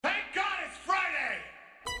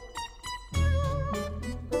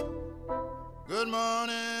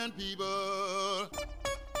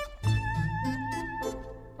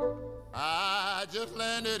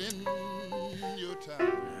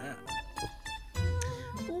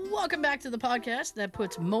welcome back to the podcast that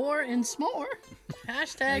puts more in s'more.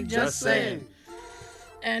 Hashtag just Just saying. saying.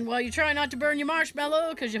 And while you try not to burn your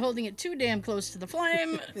marshmallow because you're holding it too damn close to the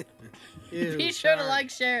flame, Ew, be sure to sorry.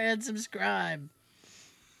 like, share, and subscribe.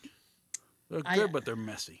 They're I- good, but they're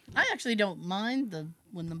messy. I actually don't mind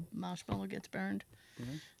when the marshmallow gets burned.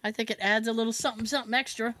 Mhm. I think it adds a little something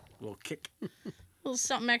extra. A little kick, A little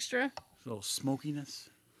something extra. a little smokiness.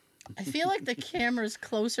 I feel like the camera's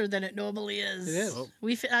closer than it normally is. It is. Oh.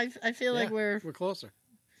 I feel like Yeah, we're closer.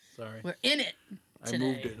 Sorry. in it I today.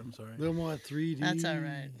 moved it. I'm sorry. A little more 3D. That's all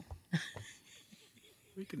right.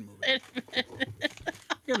 We can move it.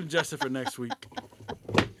 We can adjust it for next week.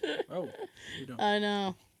 Oh, you don't. I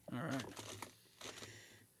know. All right.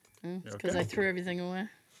 It's because okay? I threw everything away.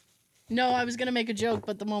 No, I was gonna make a joke,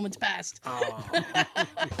 but the moment's passed. Oh,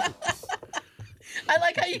 I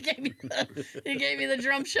like how you gave me the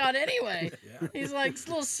drum shot anyway. yeah. He's like, "It's a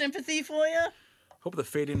little sympathy for you." Hope the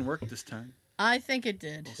fade didn't work this time. I think it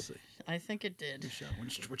did. We'll see. I think it did.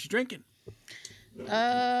 What you drinking?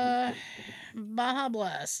 Baja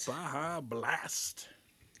Blast. Baja Blast.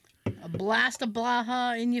 A blast of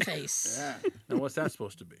Baja in your face. Yeah. Now what's that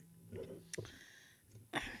supposed to be?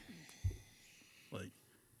 Like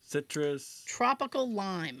citrus, Tropical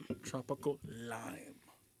lime. tropical lime.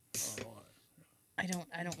 Oh, I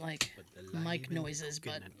don't like mic noises,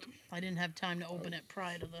 but I didn't have time to open it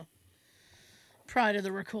prior to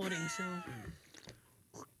the recording, so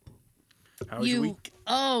how was your you week?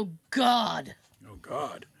 oh god. Oh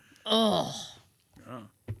God. Oh,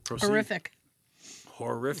 Proceed. horrific.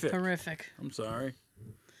 Horrific. Horrific. I'm sorry.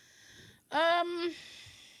 Um,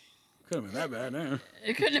 Couldn't have been that bad, huh?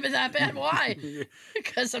 it couldn't have been that bad. Why?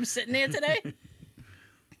 Because I'm sitting here today.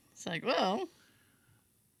 It's like, well,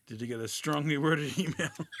 Did you get a strongly worded email?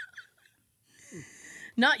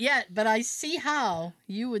 not yet, but I see how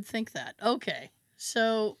you would think that. Okay,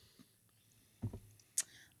 so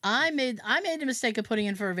I made the mistake of putting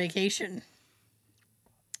in for a vacation.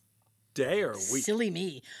 Day or a week? Silly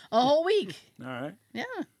me. A whole week. All right. Yeah.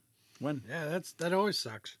 When? Yeah, that always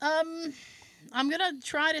sucks. I'm gonna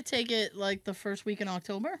try to take it like the first week in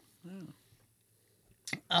October.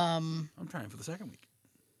 I'm trying for the second week.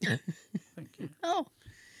 Thank you. Oh,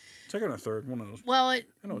 Second or third, one of those. well, I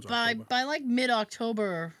know it's by October. like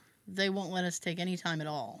mid-October, they won't let us take any time at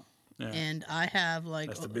all. Yeah. And I have like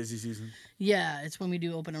That's the busy season. yeah, it's when we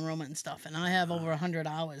do open enrollment and stuff, and I have over 100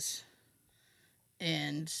 hours,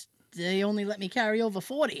 and they only let me carry over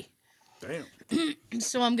 40. Damn.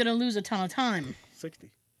 So I'm gonna lose a ton of time 60.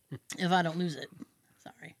 if I don't lose it.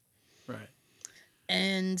 Sorry. Right.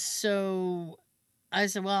 And so I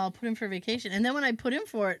said, well, I'll put in for vacation. And then when I put in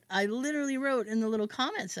for it, I literally wrote in the little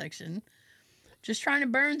comment section, just trying to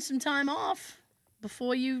burn some time off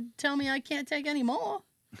before you tell me I can't take any more.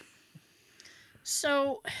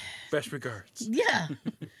 So, Best regards. yeah,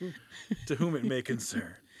 To whom it may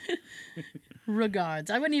concern. regards.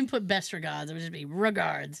 I wouldn't even put best regards. It would just be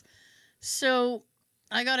regards. So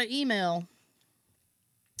I got an email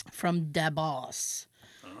from Da Boss.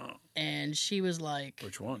 Oh, And she was like,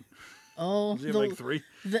 which one? oh, Was it like 3?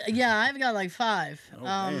 yeah, I've got like 5. Oh,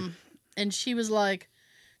 man. And she was like,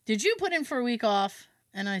 did you put in for a week off?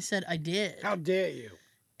 And I said, I did. How dare you?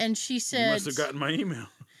 And she You said, must have gotten my email.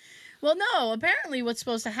 well, no, apparently what's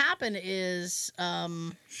supposed to happen is,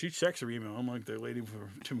 She checks her email. I'm like the lady for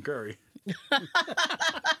Tim Curry.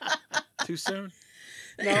 Too soon?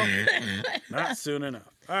 no. Not soon enough.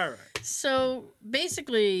 All right. So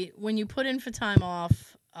basically, when you put in for time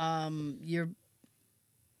off, you're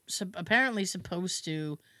apparently supposed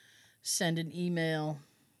to send an email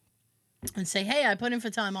and say, hey, I put in for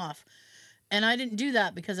time off. And I didn't do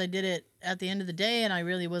that because I did it at the end of the day, and I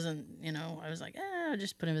really wasn't, I was like, I'll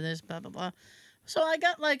just put in for this, blah, blah, blah. So I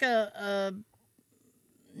got like a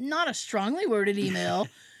not a strongly worded email,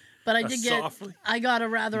 but I did get, Softly. I got a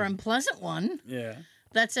rather unpleasant one Yeah.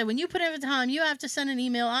 that said, when you put in for time, you have to send an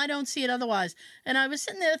email. I don't see it otherwise. And I was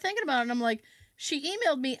sitting there thinking about it, and I'm like, she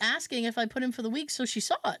emailed me asking if I put in for the week, so she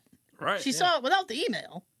saw it. Right. She saw it without the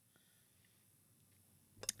email.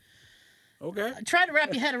 Okay. Try to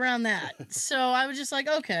wrap your head around that. So I was just like,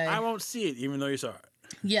 okay. I won't see it even though you saw it.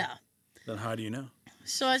 Yeah. Then how do you know?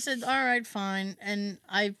 So I said, all right, fine. And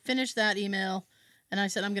I finished that email, and I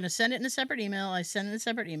said, I'm going to send it in a separate email. I sent it in a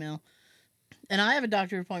separate email. And I have a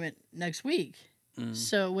doctor appointment next week,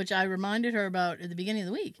 so which I reminded her about at the beginning of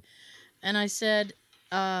the week. And I said,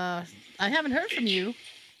 I haven't heard from you.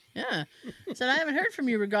 Yeah. I said, I haven't heard from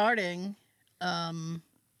you regarding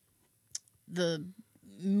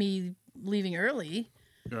me leaving early.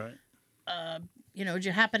 Right. Did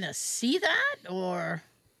you happen to see that or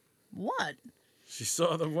what? She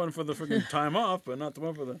saw the one for the freaking time off, but not the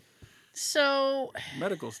one for the So,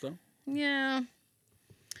 medical stuff. yeah.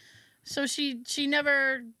 So she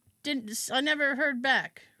never didn't. I never heard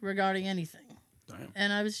back regarding anything, Damn.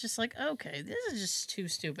 and I was just like, okay, this is just too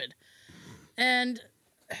stupid. And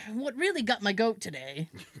what really got my goat today,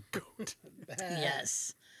 Goat.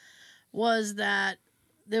 yes, was that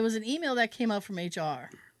there was an email that came out from HR,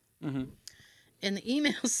 Mm-hmm. and the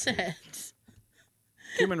email said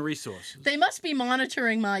Human resources. they must be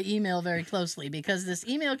monitoring my email very closely because this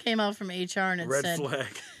email came out from HR and it Red said. flag.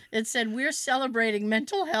 It said we're celebrating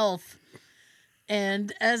mental health,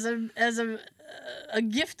 and as a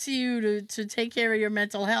gift to you to take care of your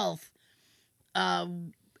mental health.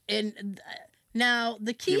 And now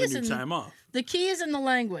the key Giving is you in time off. the key is in the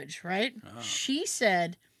language, right? Oh. She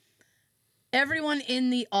said everyone in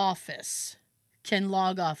the office can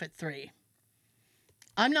log off at 3.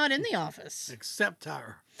 I'm not in the office. Except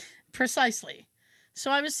her. Precisely. So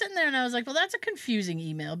I was sitting there and I was like, well, that's a confusing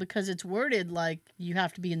email because it's worded like you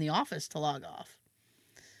have to be in the office to log off.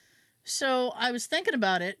 So I was thinking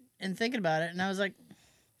about it, and I was like,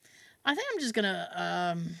 I think I'm just going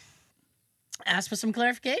to ask for some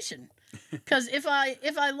clarification. Because if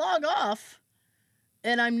I log off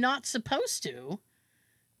and I'm not supposed to,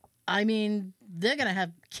 I mean, they're going to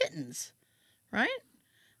have kittens, right?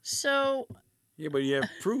 So... Yeah, but you have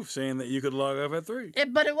proof saying that you could log off at 3.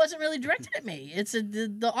 But it wasn't really directed at me. It's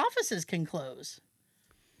the offices can close.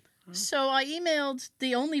 So I emailed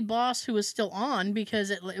the only boss who was still on because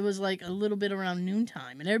it was like a little bit around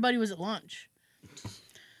noontime and everybody was at lunch.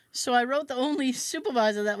 So I wrote the only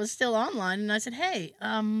supervisor that was still online and I said, hey,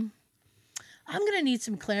 I'm going to need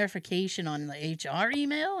some clarification on the HR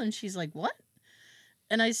email. And she's like, what?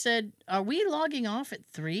 And I said, are we logging off at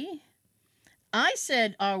 3? I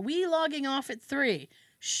said, are we logging off at 3?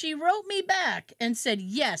 She wrote me back and said,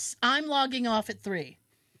 yes, I'm logging off at 3.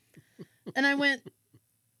 And I went,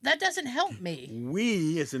 that doesn't help me.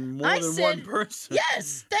 We, as in more I than said, one person.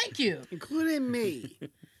 Yes, thank you. Including me.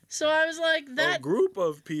 So I was like, A that. group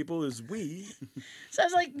of people is we. So I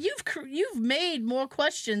was like, you've made more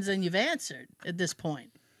questions than you've answered at this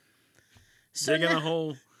point. So Digging now, a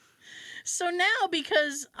hole. so now,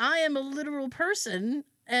 because I am a literal person,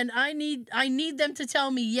 and I need them to tell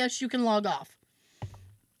me, yes, you can log off.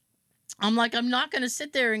 I'm like, I'm not going to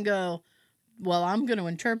sit there and go, well, I'm going to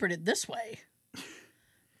interpret it this way.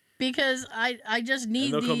 Because I just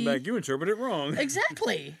need And they'll come back, you interpret it wrong.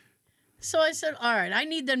 Exactly. So I said, all right, I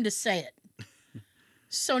need them to say it.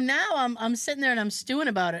 So now I'm sitting there and I'm stewing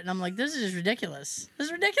about it. And I'm like, this is ridiculous. This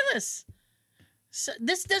is ridiculous. So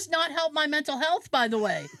this does not help my mental health, by the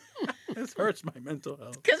way. This hurts my mental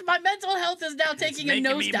health. Because my mental health is now taking a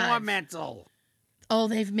Making me more nosedive. mental. Oh,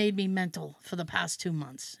 they've made me mental for the past 2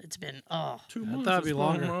 months. It's been, 2 I months. thought it'd be is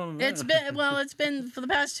longer. more than that. it's been, for the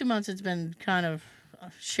past 2 months, it's been kind of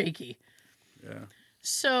shaky. Yeah.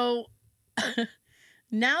 So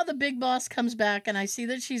now the big boss comes back and I see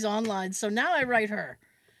that she's online. So now I write her.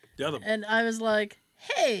 The other And I was like,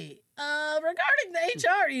 hey, regarding the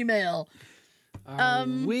HR email, Are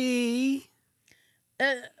we?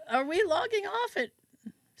 are we logging off at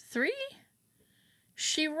 3?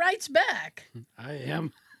 She writes back, I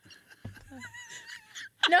am.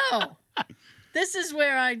 no. This is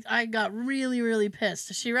where I got really, really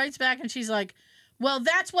pissed. She writes back and she's like, well,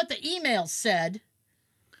 that's what the email said.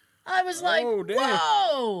 I was like, Oh, damn.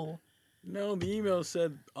 whoa. No, the email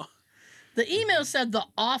said. Oh, The email said the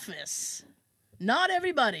office. Not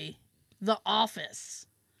everybody. The office.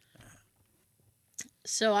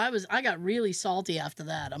 So I got really salty after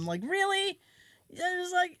that. I'm like, really? It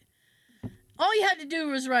was like, all you had to do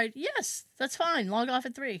was write, yes, that's fine. Log off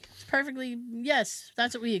at 3. It's perfectly, yes,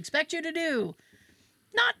 that's what we expect you to do.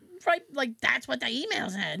 Not right, like, that's what the email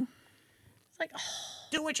said. It's like, oh.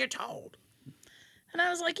 do what you're told. And I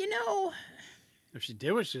was like, If she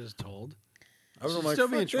did what she was told. I was She'd like, still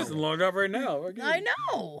be in fuck this and trouble. log off right now. I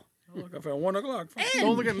know. I'll log off at 1 o'clock. Fuck. And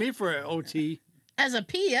Don't look at me for an OT. as a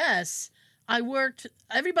PS, I worked.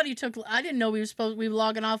 Everybody took. I didn't know we were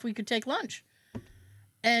logging off. We could take lunch,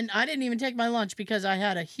 and I didn't even take my lunch because I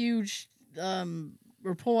had a huge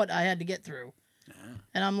report I had to get through.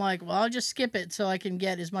 And I'm like, well, I'll just skip it so I can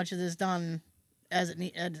get as much of this done as it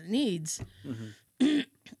needs. And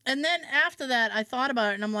then after that, I thought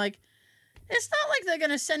about it, and I'm like, it's not like they're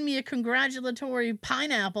gonna send me a congratulatory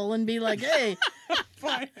pineapple and be like, hey,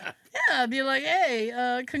 yeah, be like,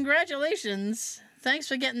 hey, congratulations. Thanks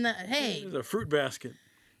for getting that. Hey, There's a fruit basket.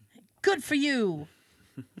 good for you.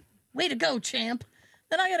 Way to go, champ.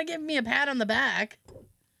 Then I gotta give me a pat on the back.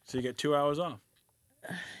 So you get 2 hours off.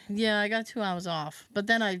 Yeah, I got 2 hours off. But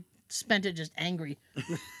then I spent it just angry.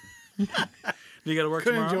 You got to work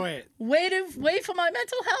Couldn't tomorrow? enjoy it. Wait for my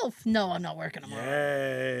mental health. No, I'm not working tomorrow.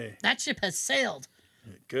 Yay. That ship has sailed.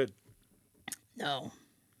 Good. No.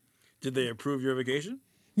 Did they approve your vacation?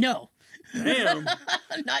 No. Damn.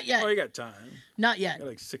 Not yet. Oh, you got time. Not You yet. got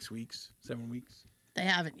like 6 weeks, 7 weeks. They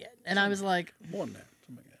haven't yet. And I was like, More than that.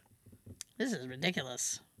 Something like that. this is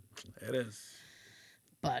ridiculous. It is.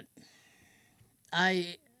 But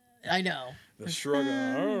I know. The shrug.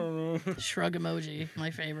 I don't know. Shrug emoji,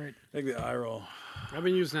 my favorite. Like the eye roll. I've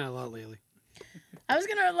been using that a lot lately. I was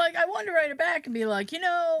gonna I wanted to write it back and be like,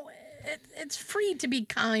 it's free to be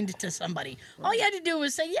kind to somebody. All you had to do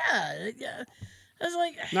was say, yeah. I was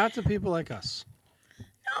like, Not to people like us.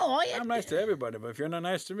 no, all you had I'm nice to everybody, but if you're not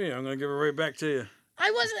nice to me, I'm going to give it right back to you.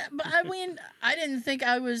 I wasn't, but I mean, I didn't think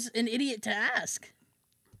I was an idiot to ask.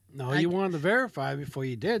 No, you wanted to verify before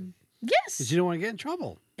you did, Yes, because you don't want to get in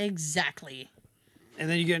trouble. exactly. And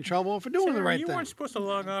then you get in trouble for doing the Sarah, right you thing. weren't supposed to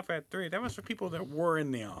log off at 3. That was for people that were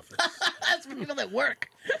in the office. That's for people that work.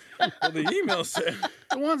 Well, the email said.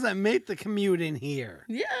 The ones that make the commute in here.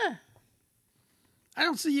 Yeah. I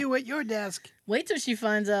don't see you at your desk. Wait till she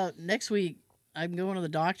finds out next week. I'm going to the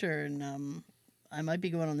doctor, and I might be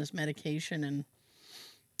going on this medication, and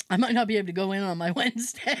I might not be able to go in on my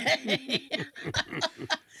Wednesday.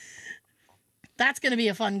 That's going to be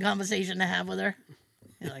a fun conversation to have with her.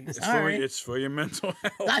 You're like, sorry. It's for your mental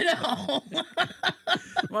health. I know.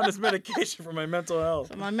 I'm on this medication for my mental health.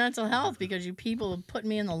 For my mental health, because you people have put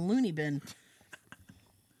me in the loony bin.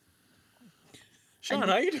 Sean,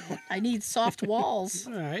 how you doing? I need soft walls.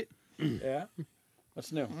 All right. Yeah.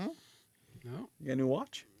 What's new? No. You got a new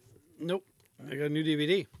watch? Nope. I got a new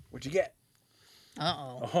DVD. What'd you get?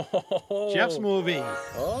 Uh-oh. Oh, Jeff's movie.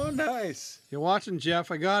 Oh, nice. You're watching,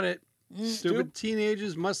 Jeff. I got it. Stupid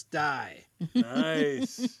teenagers must die.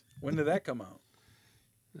 Nice. When did that come out?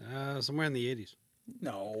 Somewhere in the 80s.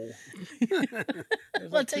 No.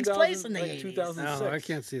 Well, it takes place in the 80s. 2006. No, I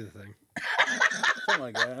can't see the thing. Something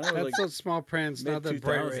like that. I know it was That's like, so small print. It's not that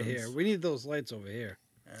bright right mid-2000s. here. We need those lights over here.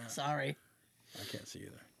 Sorry. I can't see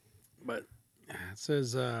either. But it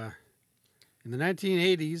says in the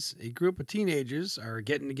 1980s, a group of teenagers are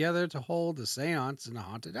getting together to hold a seance in a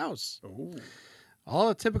haunted house. Oh. All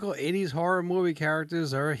the typical 80s horror movie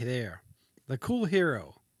characters are there. The cool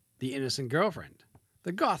hero, the innocent girlfriend,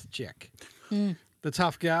 the goth chick, the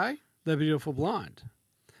tough guy, the beautiful blonde,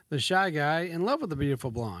 the shy guy in love with the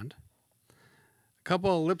beautiful blonde, a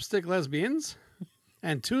couple of lipstick lesbians,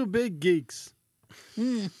 and 2 big geeks.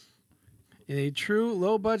 In a true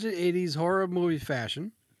low-budget 80s horror movie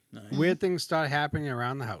fashion, weird things start happening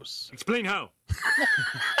around the house. Explain how.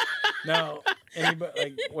 Now, anybody,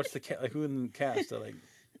 like, what's the like? Who in the cast? Are like,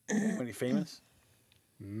 anybody famous?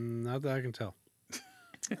 Not that I can tell.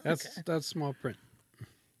 That's small print.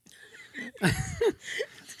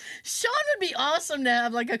 Sean would be awesome to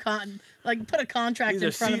have put a contract These in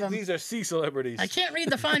are front of him. These are C celebrities. I can't read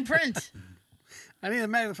the fine print. I need a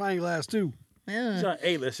magnifying glass too. These Yeah. aren't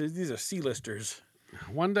A-listers. These are C-listers.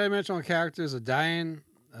 One-dimensional characters are dying,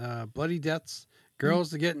 bloody deaths, girls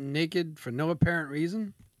that get naked for no apparent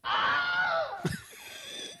reason,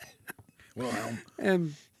 Wilhelm.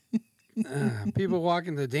 and people walk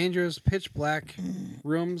into dangerous, pitch black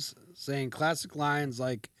rooms saying classic lines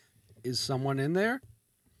like, "Is someone in there?"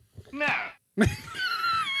 No.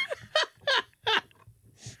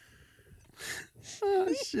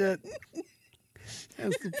 Oh shit!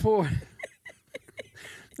 As the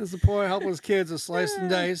poor helpless kids are sliced and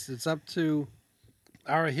diced, it's up to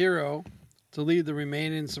our hero to lead the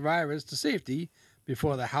remaining survivors to safety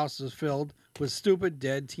before the house is filled with stupid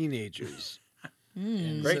dead teenagers.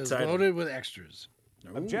 And it Great says title. loaded with extras.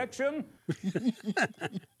 Objection.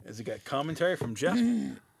 Has it got commentary from Jeff?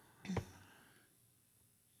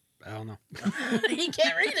 I don't know. He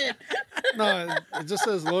can't read it. No, it just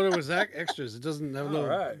says loaded with extras. It doesn't have a little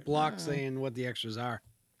right. block saying what the extras are.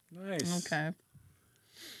 Nice. Okay.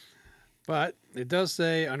 But it does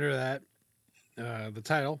say under that, the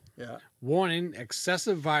title, Yeah. warning,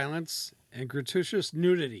 excessive violence and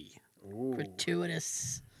nudity. Ooh.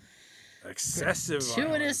 Gratuitous. Excessive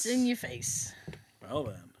Gratuitous violence. in your face. Well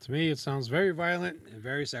then. To me, it sounds very violent and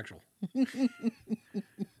very sexual.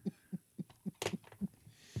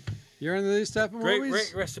 You're into these type of Great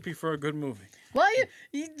movies? recipe for a good movie. Why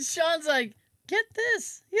Sean's like, get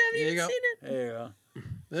this. You haven't There you even go. seen it. There you go.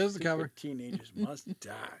 There's the cover. Teenagers must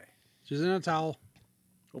die. She's in a towel.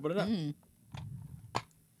 Open it up. No,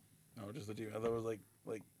 just the TV. I thought it was like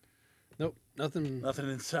Nope, nothing. nothing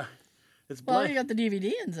inside. It's Well, blank. you got the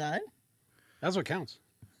DVD inside. That's what counts.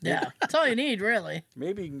 Yeah. That's all you need, really.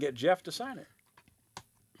 Maybe you can get Jeff to sign it.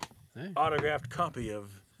 Hey. Autographed copy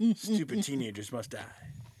of Stupid Teenagers Must Die.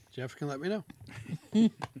 Jeff can let me know. You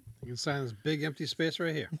can sign this big empty space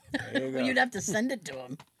right here. There you go. You'd have to send it to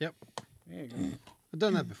him. Yep. There you go. I've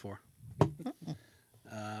done that before.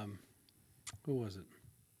 Who was it?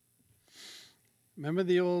 Remember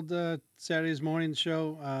the old Saturdays morning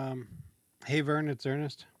show, Hey Vern, It's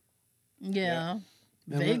Ernest? Yeah.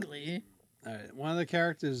 Remember? Vaguely. All right, one of the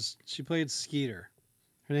characters, she played Skeeter.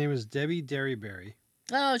 Her name is Debbie Derryberry.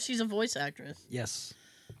 Oh, she's a voice actress. Yes.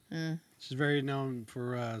 Yeah. She's very known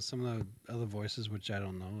for some of the other voices, which I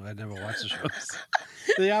don't know. I never watched the shows.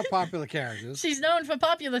 They are popular characters. She's known for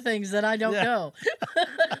popular things that I don't Yeah. know.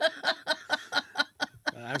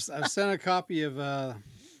 I've sent a copy of the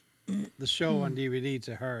show on DVD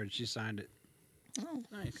to her, and she signed it. Oh,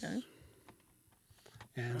 Nice. okay.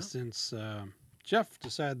 And since Jeff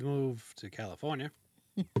decided to move to California,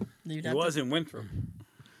 You'd He have was in Winthrop.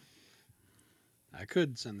 I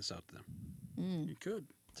could send this out to them. You could.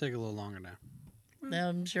 Take a little longer now. Yeah,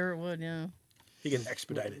 I'm sure it would, yeah. He can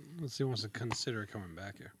expedite it. Let's see if he wants to consider coming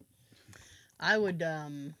back here. I would,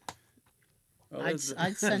 Oh, I'd there's-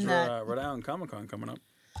 I'd send there's, that. Rhode Island Comic Con coming up.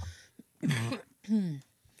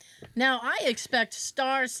 Now, I expect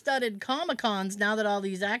star-studded Comic-Cons now that all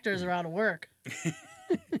these actors are out of work.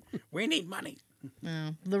 We need money.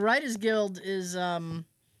 Yeah. The Writers Guild is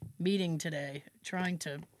meeting today, trying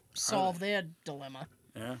to solve their dilemma.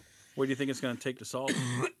 Yeah. What do you think it's going to take to solve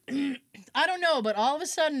it? I don't know, but all of a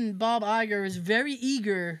sudden, Bob Iger is very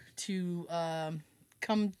eager to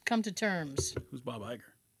come to terms. Who's Bob Iger?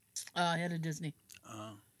 Head of Disney.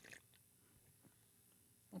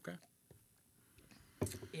 Okay.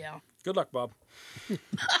 Yeah. Good luck, Bob.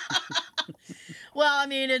 Well, I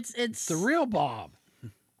mean, it's The real Bob.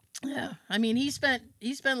 yeah. I mean, he spent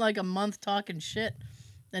like a month talking shit,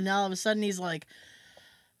 and now all of a sudden he's like,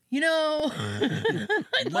 you know,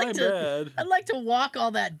 I'd My like bad. I'd like to walk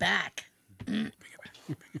all that back.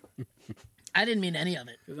 I didn't mean any of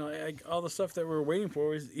it. 'Cause, all the stuff that we're waiting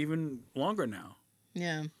for is even longer now.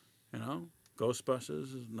 Yeah. You know,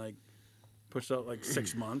 Ghostbusters is like pushed out like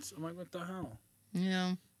 6 months. I'm like, what the hell?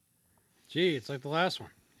 Yeah. Gee, it's like the last one.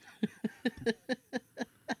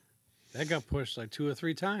 That got pushed like 2 or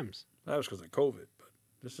 3 times. That was because of COVID, but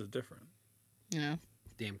this is different. Yeah.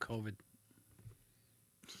 Damn COVID.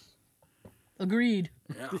 Agreed.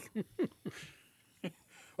 Yeah.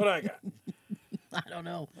 What do I got? I don't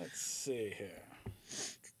know. Let's see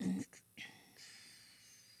here.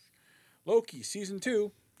 Loki season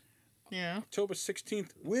 2, Yeah. October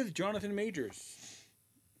 16th, with Jonathan Majors.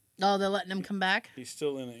 Oh, they're letting him come back? He's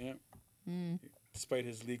still in it, yeah. Despite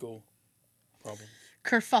his legal problems.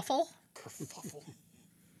 Kerfuffle? Kerfuffle.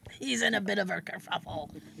 He's in a bit of a kerfuffle.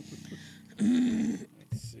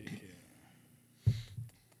 Let's see here.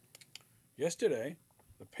 Yesterday,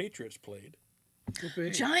 the Patriots played.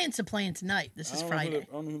 Giants are playing tonight. This is I Friday.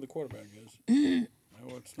 don't know who the quarterback is. I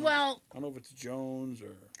know it's not- Well, I don't know if it's Jones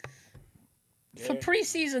or. for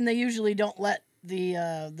preseason, they usually don't let the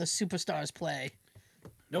superstars play.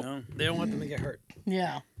 Nope. No. They don't want them to get hurt.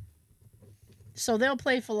 Yeah. So they'll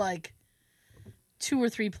play for like 2 or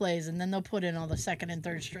 3 plays, and then they'll put in all the second and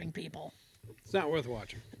third string people. It's not worth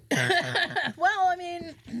watching. Well, I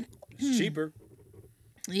mean, It's cheaper.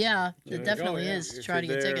 yeah, it Yeah. definitely Oh, yeah. is to If try to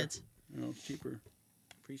you're get there. tickets. You know, it's cheaper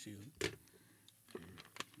preseason.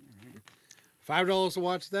 $5 to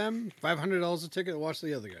watch them. $500 a ticket to watch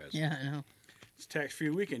the other guys. Yeah, I know. It's tax-free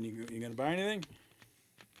weekend. You gonna buy anything?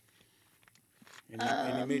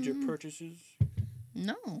 Any major purchases?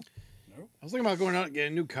 No. I was thinking about going out and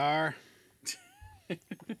getting a new car.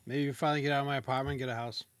 Maybe finally get out of my apartment and get a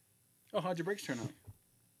house. Oh, how'd your brakes turn out?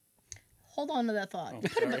 Hold on to that thought. Oh,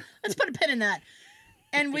 sorry. Let's put a pin in that.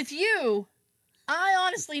 And with you, I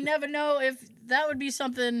honestly never know if that would be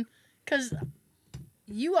something, because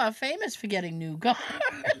you are famous for getting new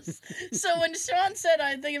cars. So when Sean said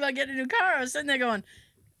I'm thinking about getting a new car, I was sitting there going,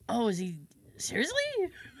 oh, is he, seriously?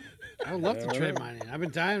 I would love to trade mine in. I've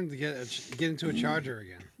been dying to get into a Charger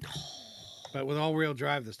again. But with all-wheel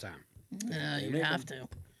drive this time. Yeah, They you make have them.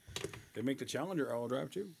 to. They make the Challenger all drive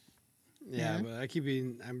too. Yeah, Yeah. but I keep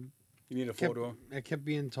being You need a kept, four-door. I kept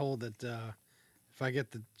being told that if I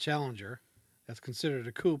get the Challenger, that's considered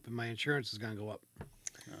a coupe, and my insurance is going to go up.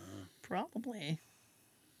 Probably.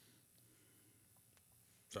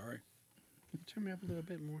 Sorry. Turn me up a little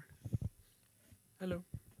bit more. Hello.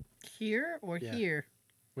 Here or Yeah. here?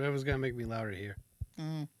 Whatever's going to make me louder here. I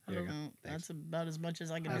There you don't go. know. Thanks. That's about as much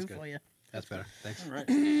as I can That's do good. for you. That's better. Thanks. All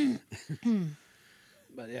right.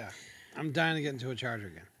 But yeah, I'm dying to get into a Charger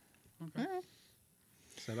again. Well,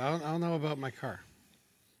 So I don't know about my car.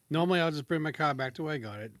 Normally, I'll just bring my car back to where I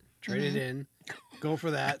got it, trade it in, go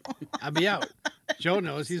for that. I'll be out. Joe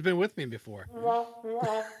knows. He's been with me before. He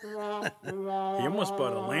almost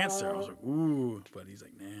bought a Lancer. I was like, ooh, but he's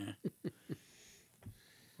like, nah.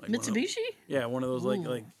 Like Mitsubishi? One of those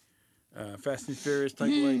like Fast and Furious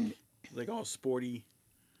type like all sporty,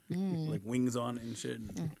 like wings on it and shit,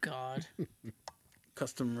 and Oh God.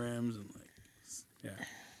 custom rims and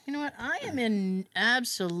You know what? I am in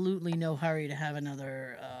absolutely no hurry to have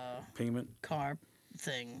another payment. car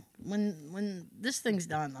thing. When this thing's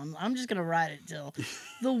done, I'm just gonna ride it till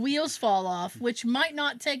the wheels fall off, which might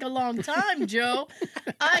not take a long time, Joe.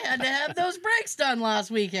 I had to have those brakes done last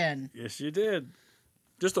weekend. Yes, you did.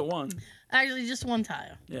 Just a one. Actually, just one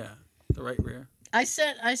tire. Yeah, the right rear. I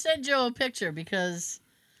sent Joe a picture because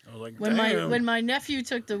I was like, when damn. my nephew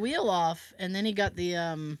took the wheel off and then he got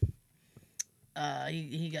the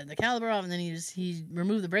he got the caliper off and then he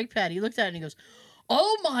removed the brake pad. He looked at it and he goes,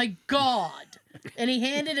 "Oh my God!" And he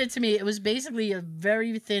handed it to me. It was basically a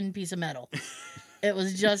very thin piece of metal. It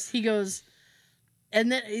was just, he goes,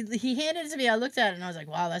 and then he handed it to me. I looked at it and I was like,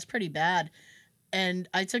 "Wow, that's pretty bad." And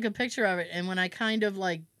I took a picture of it, and when I kind of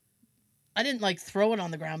like, I didn't like throw it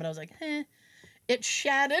on the ground, but I was like, it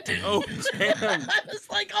shattered. Oh damn! I was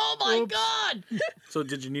like, "Oh my Oops. God!" So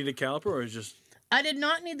did you need a caliper or is just I did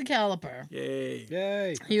not need the caliper. yay?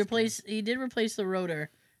 Yay. He did replace the rotor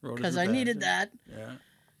Rotors because were I bad. needed that.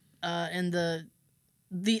 Yeah. And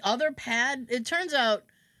the other pad, it turns out,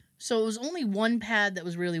 so it was only one pad that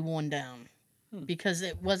was really worn down because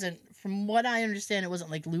it wasn't, from what I understand, it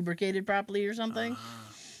wasn't like lubricated properly or something.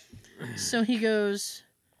 So he goes,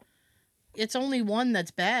 "It's only one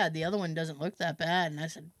that's bad. The other one doesn't look that bad." And I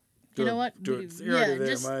said, "You know what? Do it. You're already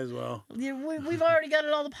there. Might as well. Yeah, we've already got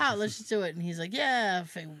it all the pot. Let's just do it." And he's like, "Yeah, I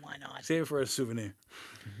figure, why not?" Save it for a souvenir.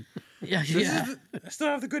 Yeah, This yeah. is I still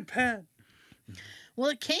have the good pad. Well,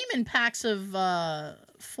 it came in packs of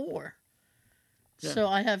 4. Yeah. So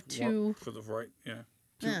I have 2. One for the right. Yeah.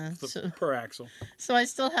 Two Yeah, so- per axle. So I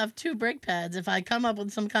still have 2 brake pads. If I come up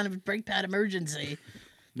with some kind of brake pad emergency.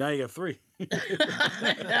 Now you got 3.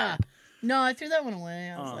 Yeah. No, I threw that one away.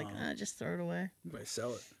 I was like, Aw. just throw it away. You might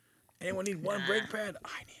sell it. Anyone need one brake pad?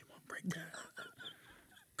 I need one brake pad.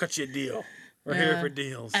 Cut you a deal. We're here Yeah. for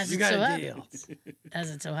deals. As You it got so a deal. happens. As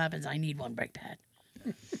it so happens, I need one brake pad.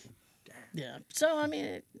 Yeah. So I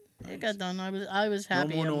mean, it got done. I was No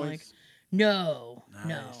happy. more I'm noise. like, no.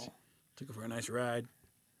 Nice. Took it for a nice ride.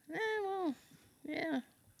 Well, yeah.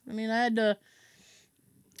 I mean, I had to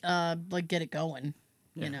like get it going.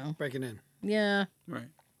 Yeah. You know. Breaking in. Yeah. Right.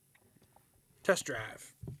 Test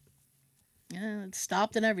drive. Yeah. It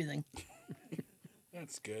stopped and everything.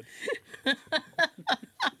 That's good.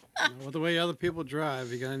 With the way other people drive,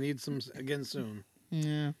 you're going to need some again soon.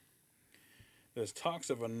 Yeah. There's talks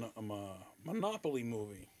of a Monopoly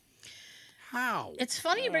movie. How? It's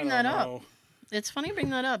funny you I bring don't that up. know. It's funny you bring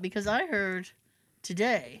that up because I heard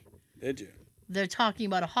today Did you? they're talking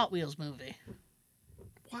about a Hot Wheels movie.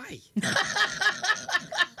 Why?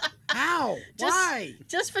 How? Just- Why?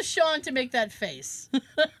 Just for Sean to make that face.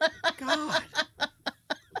 God.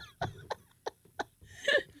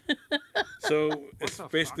 So it's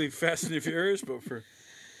basically Fast and the Furious, but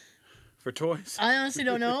for toys. I honestly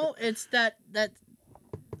don't know. It's that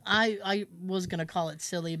I was gonna call it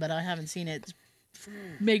silly, but I haven't seen it. It's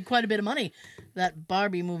made quite a bit of money. That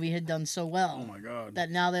Barbie movie had done so well Oh my god. that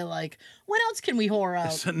now they're like, what else can we whore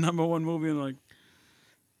It's out? the #1 movie and like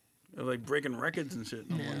they're like breaking records and shit.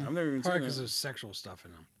 I'm Yeah. like, I've never even Probably seen because that. there's sexual stuff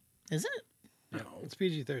in them. Is it? No. It's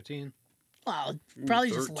PG-13. Well, probably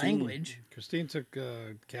just 13. language. Christine took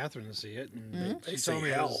Catherine to see it, and Mhm. They she say told me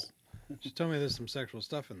hell. she told me there's some sexual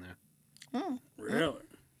stuff in there. Oh, Really?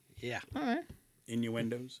 Yeah. all right.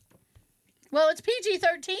 Innuendos. Well, it's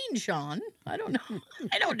PG-13, Sean. I don't know.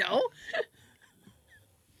 I don't know.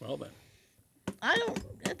 Well then. I don't.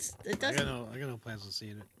 It I doesn't. got no plans on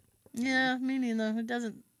seeing it. Yeah, me neither. It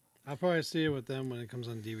doesn't. I'll probably see it with them when it comes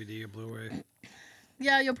on DVD or Blu-ray.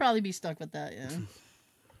 Yeah, you'll probably be stuck with that. Yeah.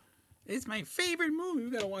 It's my favorite movie. We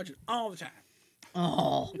gotta watch it all the time.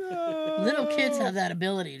 Oh, little kids have that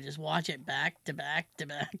ability to just watch it back to back to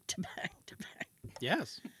back to back to back.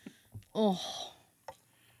 Yes. Oh,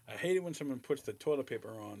 I hate it when someone puts the toilet paper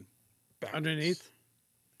on backwards. Underneath?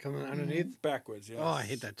 Coming underneath? Backwards, yeah. Oh, I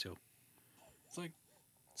hate that too. It's like,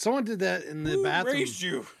 Someone did that in the who bathroom. raised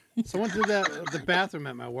you? Someone did that at the bathroom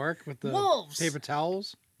at my work with the Wolves. paper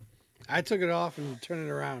towels. I took it off and turned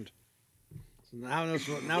it around. So now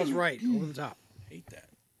it's right over the top. Hate that.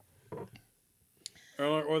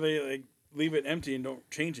 Or they like leave it empty and don't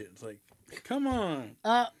change it. It's like, come on.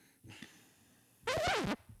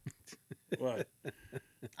 What?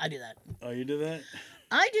 I do that. Oh, you do that?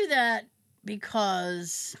 I do that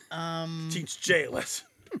because Teach Jay a lesson.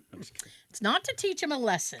 it's It's not to teach him a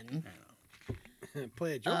lesson.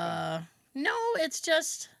 Play a joke. No, it's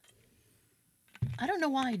just I don't know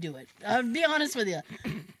why I do it. I'll be honest with you.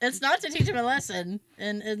 It's not to teach him a lesson,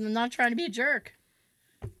 and I'm not trying to be a jerk.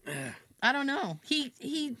 I don't know.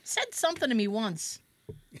 He said something to me once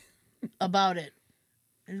about it.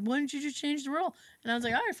 And why didn't you just change the rule? And I was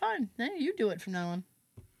like, all right, fine. Hey, you do it from now on.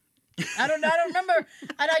 I don't remember,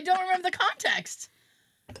 and I don't remember the context.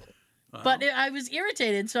 But I was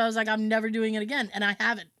irritated, so I was like, I'm never doing it again, and I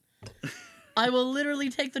haven't. I will literally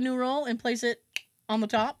take the new roll and place it on the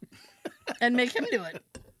top and make him do it.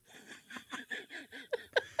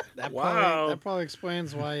 That probably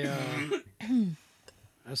explains why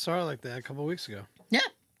I saw it like that a couple weeks ago. Yeah,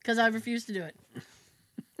 because I refused to do it.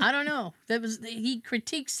 I don't know. He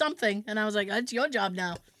critiqued something, and I was like, "That's your job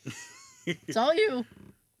now. It's all you."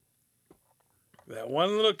 That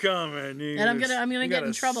one little comment, And I'm gonna get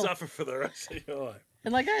in trouble. Suffer for the rest of your life.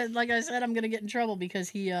 And like I said, I'm gonna get in trouble because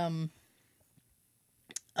he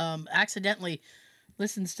accidentally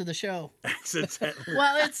listens to the show. Accidentally.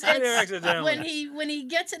 Well, it's accidentally. when he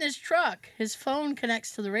gets in his truck, his phone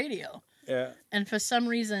connects to the radio, Yeah. and for some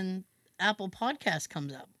reason, Apple Podcast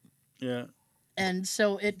comes up. Yeah. And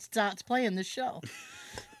so it starts playing this show.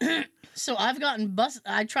 So I've gotten busted.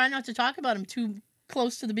 I try not to talk about him too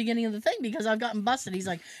close to the beginning of the thing because I've gotten busted. He's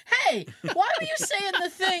like, hey, why were you saying the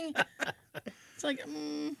thing? It's like,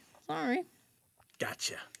 sorry.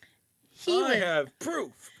 Gotcha. I have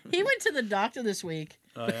proof. He went to the doctor this week.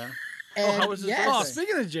 Oh, yeah? And how was his yes, Oh,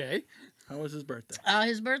 speaking of Jay, How was his birthday?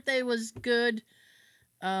 His birthday was good.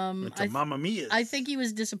 Went to Mamma Mia's. I think he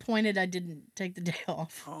was disappointed I didn't take the day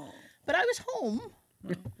off. Oh, But I was home.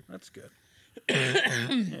 well, that's good.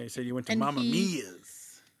 Yeah, you said you went to And Mamma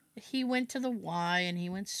Mia's. He went to the Y and he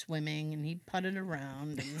went swimming and he putted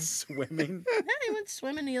around. And Swimming. yeah, he went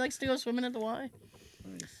swimming. He likes to go swimming at the Y.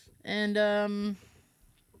 Nice. And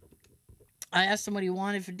I asked him what he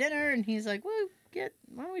wanted for dinner, and he's like, "Well,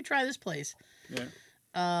 why don't we try this place?"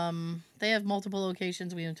 Yeah. They have multiple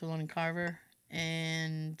locations. We went to one in Carver,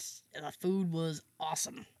 and the food was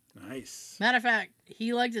awesome. Nice. Matter of fact,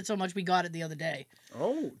 he liked it so much we got it the other day.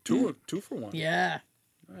 Oh, two for one. Yeah,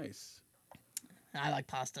 Nice. I like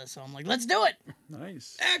pasta, so I'm like, let's do it.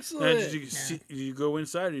 Nice. excellent. Now, did you go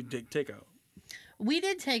inside or did you take takeout? We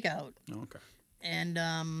did take out, Oh, okay. and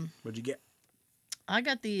What'd you get? I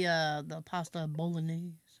got the pasta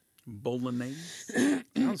bolognese. Bolognese.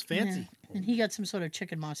 Sounds fancy. Yeah. And he got some sort of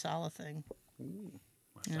chicken marsala thing. Ooh,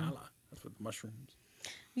 masala. That's with the mushrooms.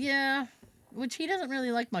 Yeah, which he doesn't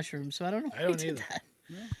really like mushrooms, so I don't know why I don't he did either. that.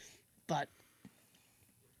 Yeah. But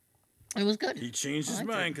it was good. He changed his I liked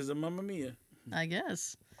mind because of Mamma Mia. I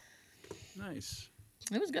guess Nice.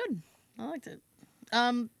 it was good. I liked it.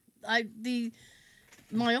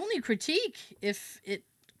 My only critique, if it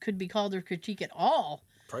could be called a critique at all,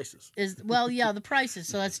 Prices. is the prices.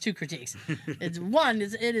 So that's two critiques. It's one,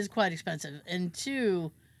 it is quite expensive, and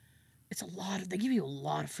two, it's a lot. They give you a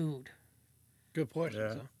lot of food. Good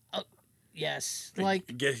portions. Yeah. Huh? Yes,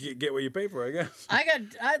 like Get what you pay for, I guess. I got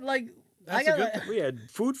That's a good like, thing. We had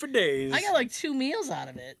food for days. I got like 2 meals out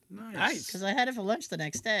of it nice. because I had it for lunch the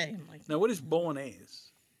next day. I'm like, Now, what is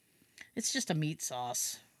bolognese? it's just a meat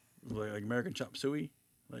sauce. Like American chop suey?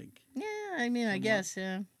 Like, Yeah, I mean, I guess,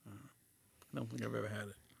 yeah. I don't think I've ever had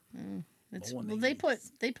it. It's, well,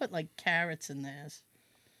 Bolognese. they put like carrots in theirs.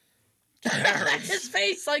 Carrots? His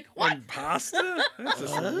face, like what? And pasta? That's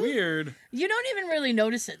just weird. You don't even really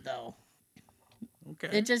notice it though.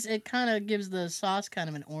 Okay. It kind of gives the sauce kind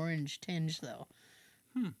of an orange tinge though.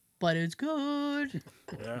 But it's good.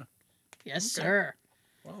 Yeah. Yes, sir.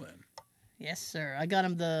 Well then. Yes, sir. I got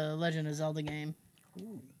him the Legend of Zelda game,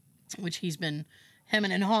 which he's been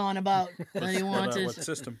hemming and hawing about that he What wants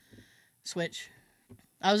system? Switch.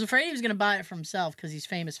 I was afraid he was going to buy it for himself because he's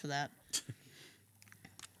famous for that.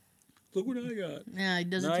 Look what I got. Yeah, he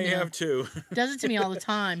does it Now to you me. have two. Does it to me all the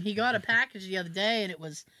time. He got a package the other day, and it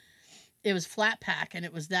was flat pack, and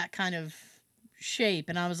it was that kind of shape.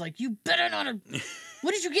 And I was like, "You better not have.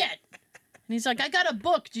 What did you get?" And he's like, "I got a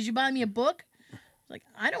book. Did you buy me a book?" I was like,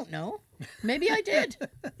 "I don't know. Maybe I did."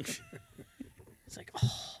 It's like,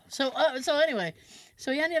 oh. So anyway,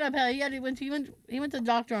 so he ended up he went to the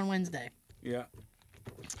doctor on Wednesday. Yeah.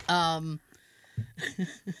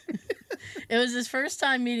 It was his first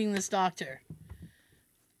time meeting this doctor.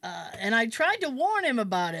 And I tried to warn him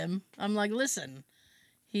about him. I'm like, listen,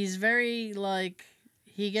 he's very, like,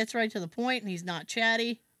 he gets right to the point, and he's not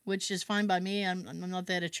chatty, which is fine by me. I'm not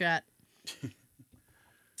there to chat.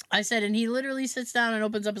 I said, and he literally sits down and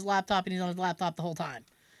opens up his laptop, and he's on his laptop the whole time.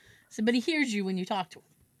 I said, but he hears you when you talk to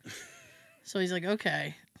him. So he's like,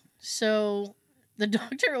 okay. So the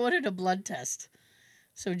doctor ordered a blood test.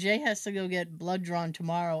 So Jay has to go get blood drawn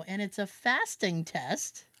tomorrow, and it's a fasting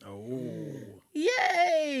test. Oh.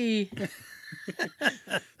 Yay!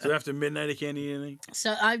 So after midnight, he can't eat anything?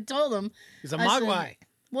 So I told him, He's a I said- mogwai.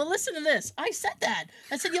 well, listen to this. I said that.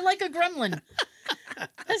 I said, you're like a gremlin.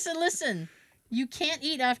 I said, listen, you can't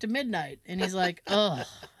eat after midnight. And he's like, oh,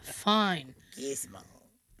 fine. Gizmo.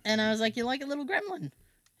 And I was like, you're like a little gremlin.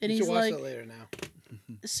 And You he's should watch like, that later now.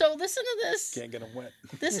 so listen to this. Can't get him wet.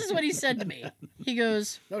 This is what he said to me. He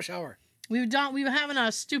goes, No shower. we were having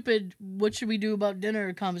our stupid what should we do about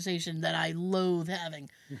dinner conversation that I loathe having.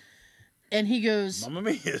 And he goes, Mamma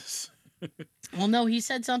Mia's. well, no, he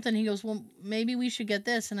said something. He goes, well, maybe we should get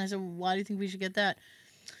this. And I said, why do you think we should get that?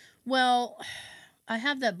 Well, I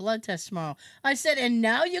have that blood test tomorrow. I said, and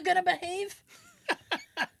now you're going to behave?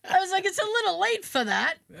 I was like, it's a little late for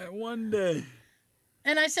that. That one day.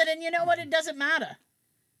 And I said, and you know what? It doesn't matter.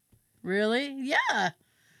 Really? Yeah.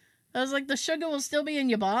 I was like, the sugar will still be in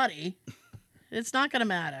your body. It's not going to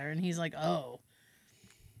matter. And he's like, oh.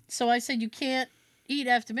 So I said, you can't eat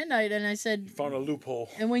after midnight. And I said, Found a loophole.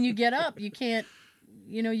 and when you get up, you can't,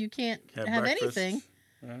 you can't Have have breakfast. anything.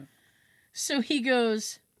 Yeah. So he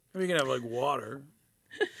goes, I mean, you can have like water.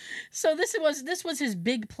 so this was his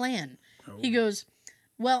big plan. Oh. He goes,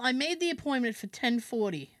 well, I made the appointment for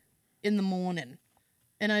 10:40 in the morning.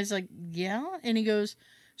 And I was like, yeah? And he goes,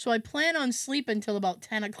 so I plan on sleeping until about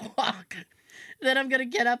 10 o'clock. Then I'm going to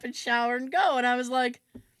get up and shower and go. And I was like,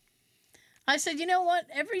 I said, you know what?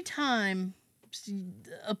 Every time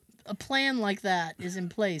a plan like that is in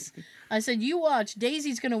place, I said, you watch,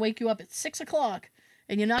 Daisy's going to wake you up at 6 o'clock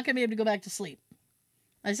and you're not going to be able to go back to sleep.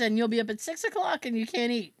 I said, and you'll be up at 6 o'clock and you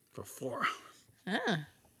can't eat. For 4 hours. Ah.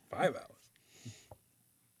 5 hours.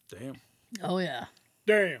 Damn. Oh, yeah.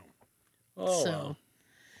 Damn. Oh, So, wow.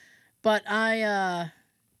 but I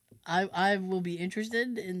will be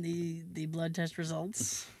interested in the blood test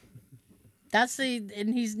results.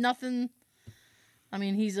 And he's nothing. I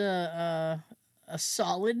mean, he's a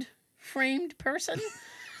solid framed person.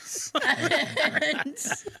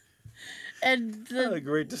 and What a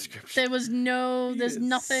great description. there's He is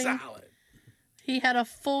nothing. Solid. He had a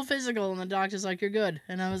full physical, and the doctor's like, "You're good."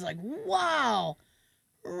 And I was like, "Wow,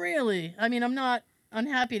 really?" I mean, I'm not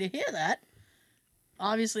unhappy to hear that.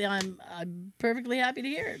 Obviously, I'm perfectly happy to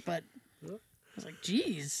hear it, but I was like,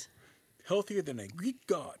 "Geez, Healthier than a Greek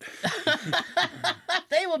god.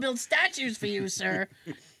 they will build statues for you, sir."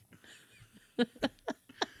 All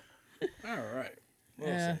right. What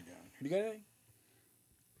else Yeah. I got? You got anything?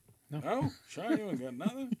 No. No? Sean, you ain't got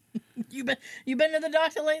nothing? You been to the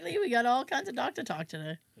doctor lately? We got all kinds of doctor talk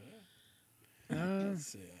today. Let's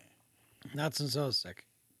see. Not since I was sick.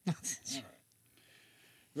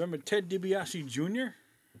 Remember Ted DiBiase Jr.?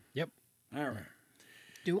 Yep. All right.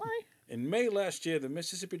 Do I? In May last year, the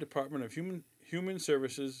Mississippi Department of Human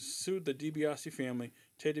Services sued the DiBiase family,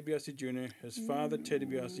 Ted DiBiase Jr., his father, Ted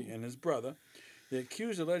DiBiase, and his brother. The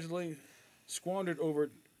accused allegedly squandered over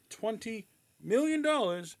 $20 million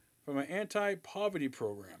from an anti-poverty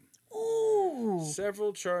program. Ooh.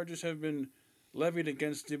 Several charges have been levied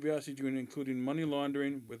against DiBiase Jr., including money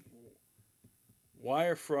laundering with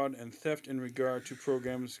wire fraud and theft in regard to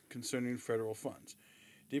programs concerning federal funds.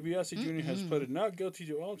 DiBiase Jr. has pleaded not guilty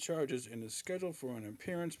to all charges and is scheduled for an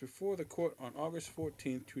appearance before the court on August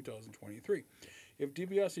 14, 2023. If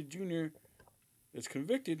DiBiase Jr. is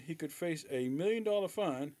convicted, he could face a $1 million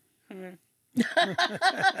fine.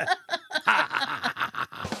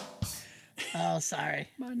 Oh, sorry.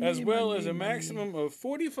 As well as a maximum of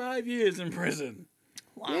 45 years in prison.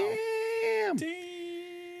 Wow. Damn.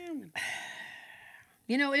 Damn.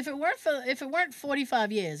 You know, if it weren't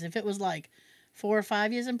 45 years, if it was like 4 or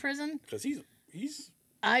 5 years in prison, Because he's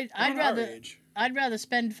I'd on our rather age. I'd rather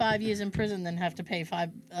spend 5 years in prison than have to pay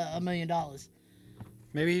 $1 million.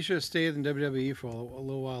 Maybe he should have stayed in WWE for a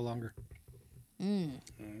little while longer. Mm.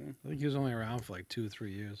 I think he was only around for like 2 or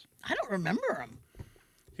 3 years. I don't remember him.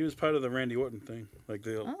 He was part of the Randy Orton thing. Like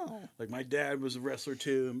Oh, like my dad was a wrestler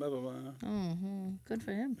too, and blah blah blah. good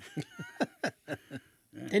for him.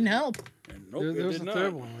 Didn't help. And nope, There it was did a not.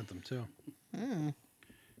 third one with them too. Mm.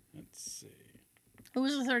 Let's see. Who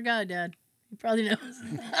was the third guy, Dad? You probably knows.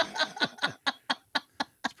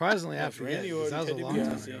 Surprisingly, I That's forget. Randy 'cause Orton, That was a Ted long time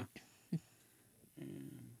DiBiase. ago.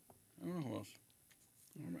 And I don't know who else.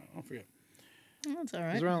 I'll forget. That's all It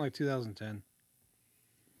was right. around like 2010.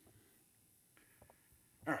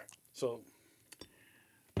 All right. So,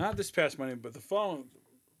 not this past Monday, but the following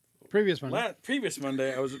Previous one. previous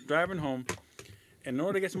Monday, I was driving home. And in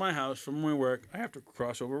order to get to my house from my work, I have to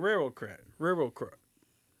cross over railroad crossing.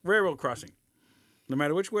 No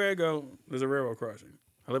matter which way I go, there's a railroad crossing.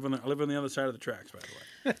 I live on the other side of the tracks, by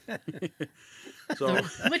the way. So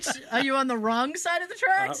Which are you on the wrong side of the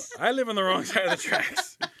tracks? I live on the wrong side of the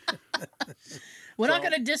tracks. We're not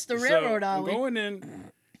going to diss the railroad, so are I'm we? going in,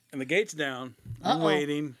 and the gate's down. I'm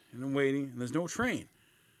waiting, and there's no train.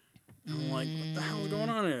 And I'm like, what the hell is going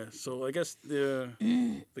on here? So I guess the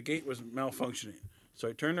gate was malfunctioning. So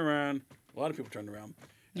I turned around. A lot of people turned around.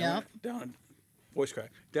 Yeah. Down, voice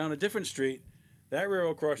crack. Down a different street. That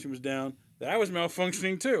railroad crossing was down. That was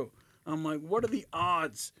malfunctioning too. I'm like, what are the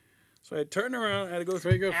odds? So I turned around. I had to go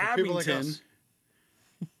through Very good for people like Abington.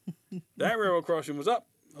 us. That railroad crossing was up.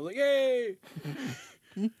 I was like, yay! I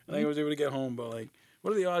think I was able to get home, but like,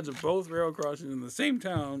 what are the odds of both railroad crossings in the same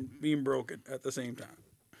town being broken at the same time?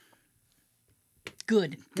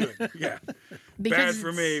 Good. Good, yeah. Bad Because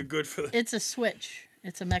for me, good for the. it's a switch.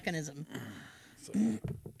 It's a mechanism.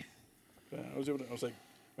 I was like,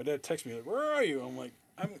 my dad texted me like, "Where are you?" I'm like,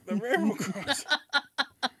 "I'm at the railroad crossing."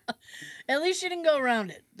 At least you didn't go around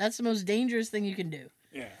it. That's the most dangerous thing you can do.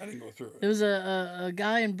 Yeah, I didn't go through There it. was a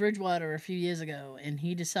guy in Bridgewater a few years ago, and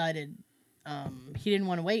he decided he didn't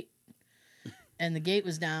want to wait. And the gate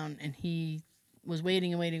was down, and he was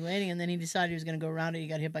waiting and waiting and waiting, and then he decided he was going to go around it. He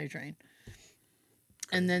got hit by a train.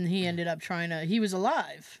 And then he ended up he was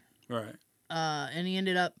alive. Right, And he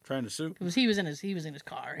ended up, trying to sue. he was in his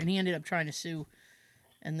car, and he ended up trying to sue.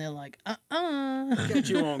 And they're like, Got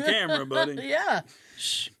you on camera, buddy. Yeah.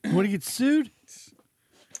 Shh. You want to get sued?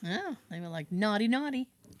 Yeah. They were like, naughty, naughty.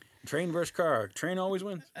 Train versus car. Train always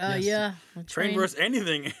wins. Yes. Yeah. The Train versus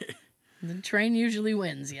anything. The train usually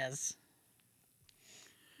wins, yes.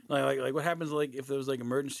 like what happens like if there was like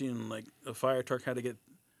emergency and like a fire truck had to get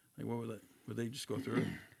like what would that? Would they just go through it?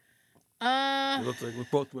 It looked like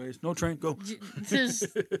look both ways. No train, go. There's,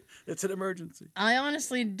 It's an emergency. I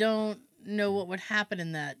honestly don't know what would happen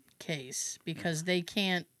in that case because they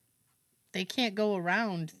can't go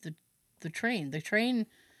around the train. The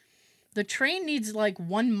train needs like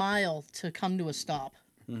 1 mile to come to a stop,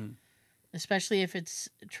 especially if it's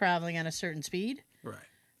traveling at a certain speed. Right.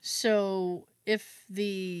 So if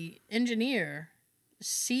the engineer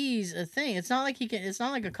sees a thing, it's not like it's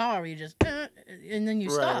not like a car where you just and then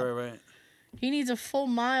you stop. Right. He needs a full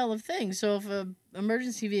mile of things. So if a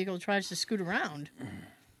emergency vehicle tries to scoot around,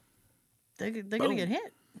 they're gonna get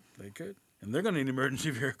hit. They could, and they're gonna need an emergency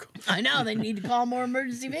vehicle. I know they need to call more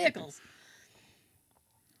emergency vehicles.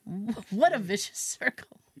 What a vicious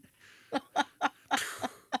circle.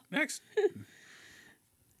 Next,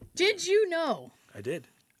 Did you know? I did.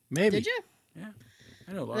 Maybe. Did you? Yeah,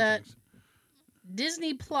 I know a lot That- of things.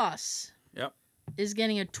 Disney Plus Yep. is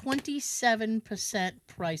getting a 27%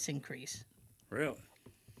 price increase. Really?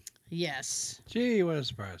 Yes. Gee, what a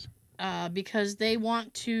surprise. Because they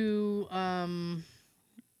want to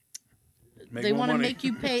Make they more want to money. make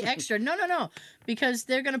you pay extra. No. Because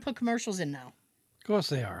they're going to put commercials in now. Of course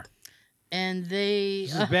they are. And they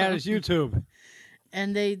It's as bad as YouTube.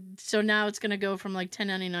 so now it's going to go from like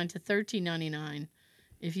 $10.99 to $13.99.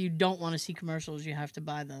 If you don't want to see commercials, you have to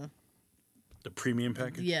buy the premium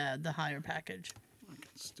package. the higher package. Fucking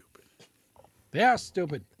stupid. They are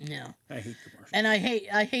stupid. Yeah. I hate commercials. And I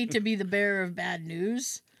hate to be the bearer of bad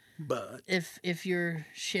news But if you're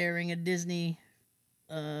sharing a Disney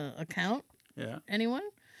account, yeah, anyone?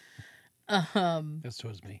 That's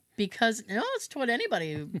towards me. Because no, it's toward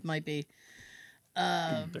anybody who might be.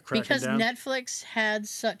 they're cracking Because down. Netflix had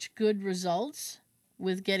such good results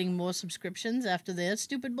with getting more subscriptions after their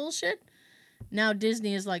stupid bullshit. Now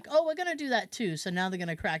Disney is like, oh, we're gonna do that too. So now they're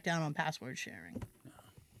gonna crack down on password sharing.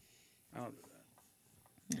 I don't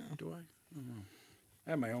do that. Do I? I don't know. I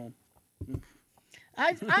have my own.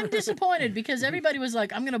 I'm disappointed because everybody was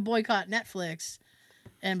like, I'm gonna boycott Netflix,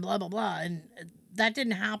 and blah blah blah, and that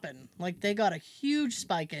didn't happen. Like they got a huge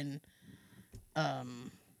spike in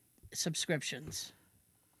subscriptions.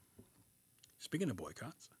 Speaking of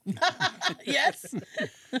boycotts, Yes.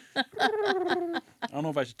 I don't know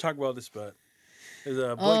if I should talk about this, but there's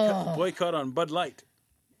a boycott on Bud Light.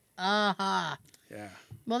 Aha. Yeah,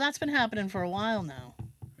 Well, that's been happening for a while now.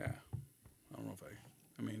 yeah. I don't know if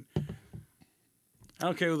I mean, I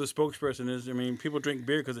don't care who the spokesperson is. I mean, people drink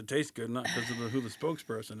beer because it tastes good, not because of who the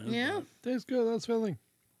spokesperson is. Yeah. Tastes good. That's filling.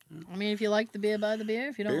 I mean, if you like the beer, buy the beer.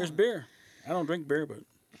 If you But don't, beer's beer. I don't drink beer, but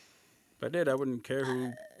if I did, I wouldn't care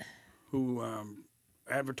who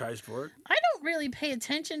advertised for it. I don't really pay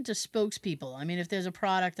attention to spokespeople. I mean, if there's a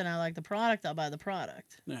product and I like the product, I'll buy the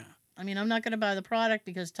product. Yeah. I mean, I'm not going to buy the product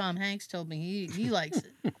because Tom Hanks told me he likes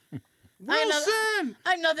it. Wilson,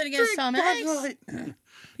 I have nothing against drink Tom Bud Hanks.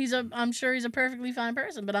 Light. I'm sure he's a perfectly fine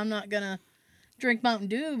person, but I'm not gonna drink Mountain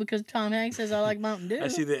Dew because Tom Hanks says I like Mountain Dew. I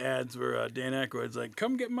see the ads where Dan Aykroyd's like,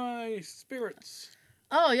 "Come get my spirits."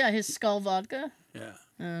 Oh yeah, his skull vodka. Yeah.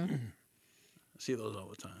 Uh, I see those all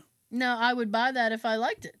the time. no, I would buy that if I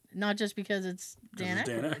liked it, not just because it's 'Cause Dan it's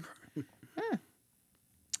Aykroyd. Aykroyd.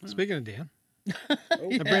 Speaking of Dan, Yeah.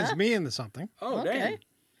 that brings me into something. Oh, Okay. damn.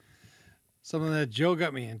 Something that Joe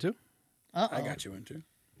got me into. Uh-oh. I got you into.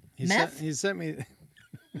 Meth? He sent me.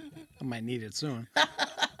 I might need it soon.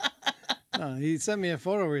 No, he sent me a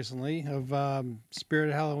photo recently of Spirit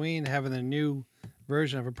of Halloween having a new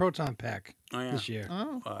version of a proton pack Oh, yeah. this year.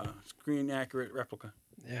 Oh. Screen accurate replica.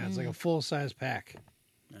 Yeah, it's like a full size pack.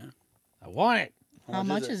 Yeah. I want it. How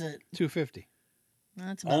much is it? $250.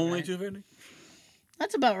 That's about Only right. $250?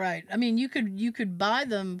 That's about right. I mean, you could buy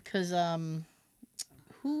them because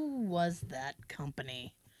who was that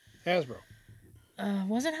company? Hasbro.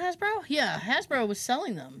 Was it Hasbro? Yeah, Hasbro was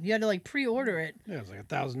selling them. You had to like pre-order it. Yeah, it was like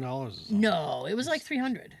 $1,000 or something. No, it was like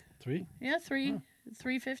 300. 3? Yeah,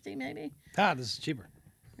 350 maybe. Ah, this is cheaper.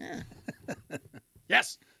 Yeah.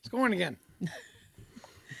 Yes, it's going again.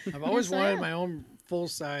 I've always Yes, I wanted am. my own full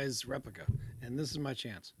size replica, and this is my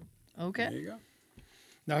chance. There Okay. you go.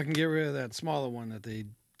 Now I can get rid of that smaller one that they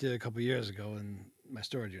did a couple years ago in my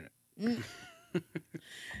storage unit.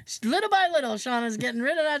 Little by little, Sean is getting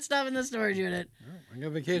rid of that stuff in the storage unit. Well, I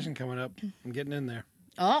got vacation coming up. I'm getting in there.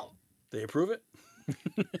 Oh, They approve it?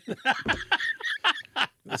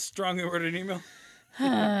 A strongly worded email?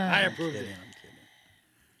 I approve Kidding, it.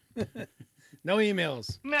 I'm kidding. No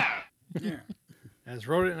emails. Yeah. I just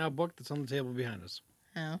wrote it in our book that's on the table behind us.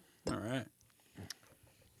 oh, All right.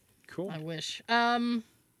 Cool. I wish. I'm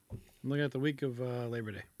looking at the week of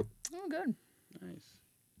Labor Day. Oh, good. Nice.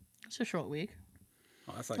 It's a short week.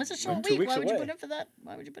 Oh, that's like That's a short 2 week. weeks Why would you away. put in for that?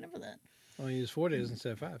 Why would you put in for that? Only use 4 days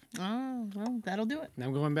instead of 5. Oh, well, that'll do it. And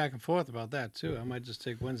I'm going back and forth about that too. I might just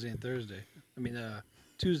take Wednesday and Thursday.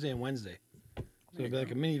 Tuesday and Wednesday. So it'll be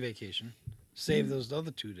like a mini vacation. Save those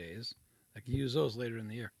other 2 days. I can use those later in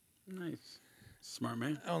the year. Nice. Smart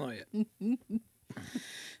man. I don't know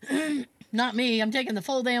yet. Not me. I'm taking the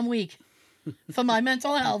full damn week for my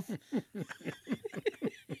mental health.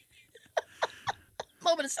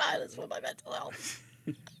 Moment of silence for my mental health.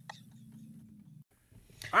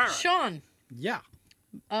 All right. Sean, Yeah.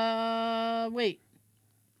 wait.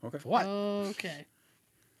 Okay. For what? Okay.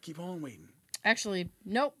 Keep on waiting. Actually,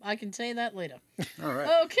 nope. I can say that later. All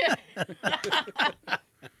right. Okay.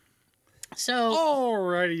 So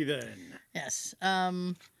Alrighty then. yes.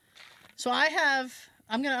 So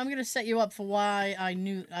I'm gonna set you up for why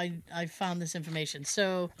I found this information.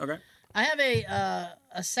 So Okay. I have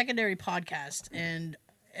a secondary podcast, and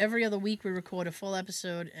every other week we record a full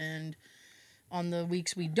episode, and on the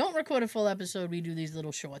weeks we don't record a full episode, we do these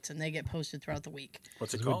little shorts, and they get posted throughout the week.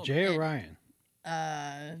 What's it It's with called? Jay or Ryan.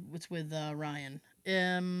 It's with Ryan.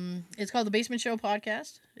 It's called the Basement Show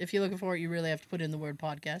Podcast. If you're looking for it, you really have to put in the word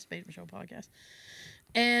podcast, Basement Show Podcast.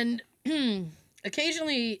 And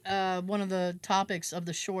occasionally, one of the topics of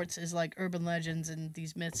the shorts is like urban legends and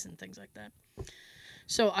these myths and things like that.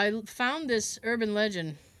 So I found this urban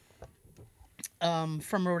legend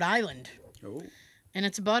from Rhode Island, Oh. and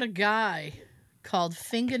it's about a guy called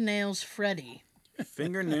Fingernails Freddy.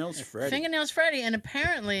 Fingernails Freddy. Fingernails Freddy, and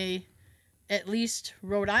apparently, at least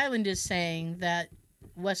Rhode Island is saying that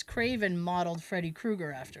Wes Craven modeled Freddy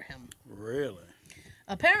Krueger after him. Really?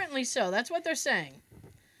 Apparently so. That's what they're saying.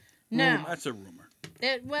 Now, That's a rumor.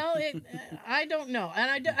 I don't know,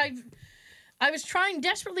 and I was trying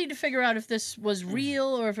desperately to figure out if this was real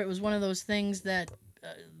or if it was one of those things that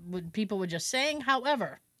people were just saying.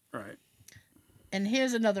 However, Right. and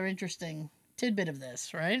here's another interesting tidbit of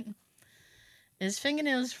this, right? Is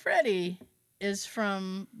Fingernails Freddy is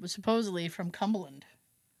supposedly from Cumberland,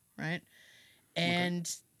 right? And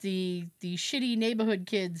the shitty neighborhood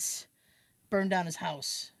kids burned down his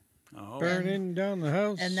house, Oh. Burning down the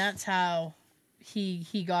house. and that's how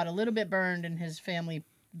he got a little bit burned and his family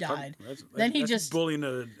died. Then he that's just- bullying at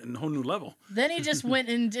a whole new level. Then he just went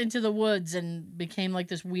into the woods and became like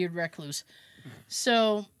this weird recluse.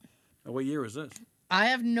 So What year is this? I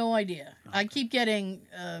have no idea. I keep getting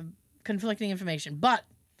conflicting information, but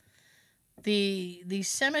the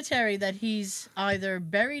cemetery that he's either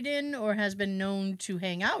buried in or has been known to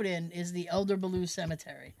hang out in is the Elder Baloo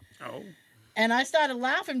Cemetery. Oh. And I started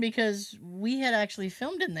laughing because we had actually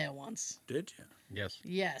filmed in there once. Did you? Yes.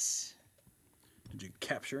 Yes. Did you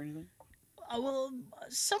capture anything? Well,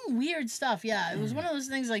 some weird stuff. Yeah, it was one of those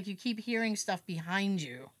things like you keep hearing stuff behind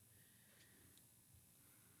you.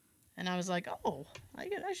 And I was like, oh, I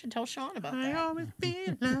should tell Sean about that. always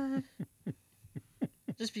feel like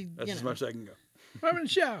Just be, That's as much as I can go. I'm in the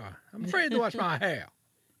shower. I'm afraid to wash my hair.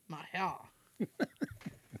 my hair.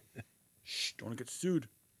 Shh, don't want to get sued.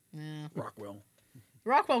 Yeah. Rockwell.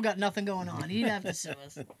 Rockwell got nothing going on. He'd have to sue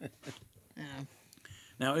us. Yeah,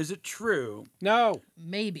 Now, is it true No.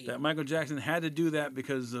 maybe. that Michael Jackson had to do that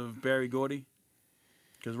because of Barry Gordy?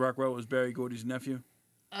 Because Rockwell was Barry Gordy's nephew?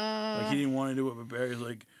 Like, he didn't want to do it, but Barry's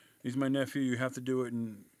like, he's my nephew, you have to do it,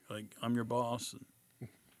 and, like, I'm your boss. And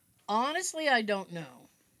Honestly, I don't know.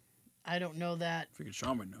 I don't know that I figured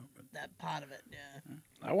Sean would know. But that part of it. Yeah.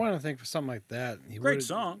 I want to think for something like that. Great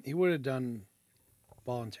song. He would have done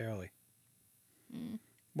voluntarily. Mm.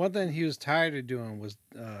 One thing he was tired of doing was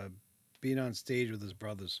being on stage with his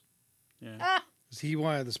brothers. Yeah. 'Cause he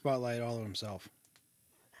wanted the spotlight all to himself.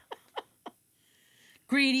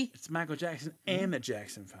 Greedy. It's Michael Jackson and the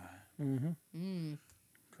Jackson 5. Mm-hmm. Mm.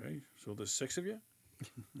 Okay, so there's 6 of you?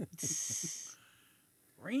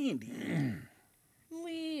 Randy.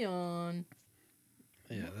 Leon.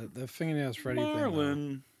 Yeah, the fingernails Freddy thing.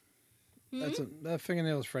 Marlon. That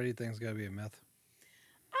fingernails Freddy thing's got to be a myth.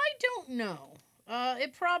 I don't know.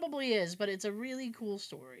 It probably is, but it's a really cool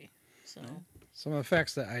story. So Some of the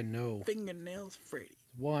facts that I know. Fingernails Freddy.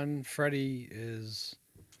 One, Freddy is...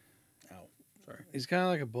 Ow. Sorry. He's kind of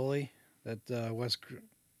like a bully that Wes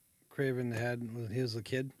Craven had when he was a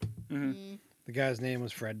kid. Mm-hmm. The guy's name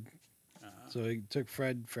was Fred. So he took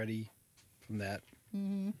Freddy from that.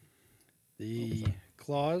 Mhm. The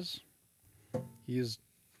claws,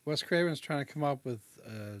 Wes Craven's trying to come up with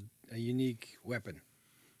a unique weapon.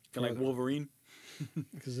 Kind of like Wolverine.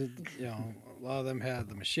 Because, a lot of them had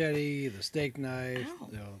the machete, the steak knife, Ow.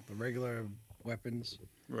 the regular weapons.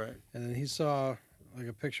 Right. And then he saw like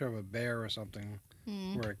a picture of a bear or something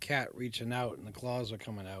Mm. where a cat reaching out and the claws are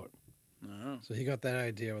coming out. Oh. So he got that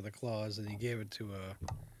idea with the claws and he gave it to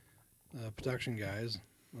production guys,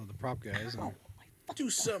 or the prop guys. And Do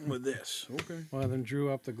something with this. Okay. one of them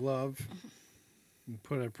drew up the glove and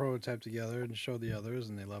put a prototype together and showed the others,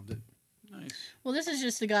 and they loved it. Nice. Well, this is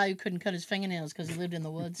just the guy who couldn't cut his fingernails because he lived in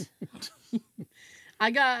the woods.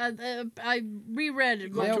 I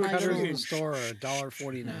reread Go Nail to a cutters in tree. the store are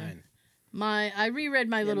 $1.49. I reread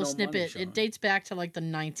my little no money, snippet. Sean. It dates back to like the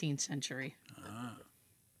 19th century. Ah.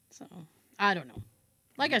 So I don't know.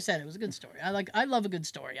 Like I said, it was a good story. I love a good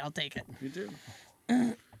story. I'll take it. You do.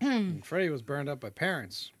 And Freddie was burned up by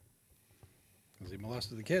parents because he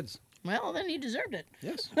molested the kids. Well, then he deserved it.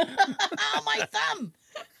 Yes. Ow, my thumb!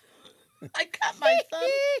 I cut my thumb.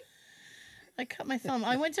 I cut my thumb.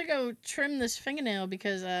 I went to go trim this fingernail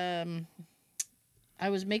because I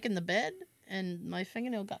was making the bed and my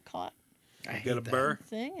fingernail got caught. I hate Get a that. burr.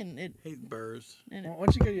 Thing and it. Hate burrs. And it Well,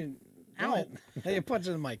 once you get your... Ow. Hey, you punch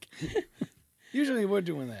in the mic. Usually we're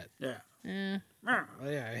doing that. Yeah. yeah. Oh,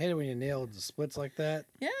 yeah, I hate it when your nail splits like that.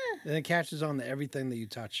 Yeah. And it catches on to everything that you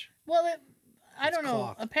touch. Well, I It's don't know.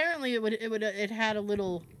 cloth. Apparently, it had a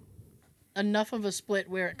little enough of a split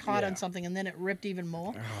where it caught on Yeah. something and then it ripped even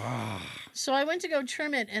more. So I went to go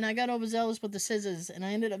trim it and I got overzealous with the scissors and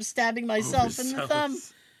I ended up stabbing myself in the thumb.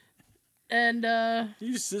 And You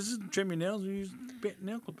use scissors to trim your nails, or you use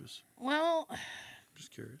nail clippers? well,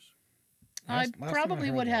 Just curious. Last time I I probably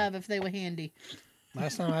heard would that. have if they were handy.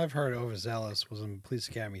 Last time I've heard overzealous was in Police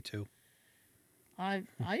Academy 2. I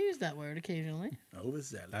use that word occasionally.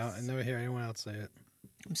 Overzealous. I never hear anyone else say it.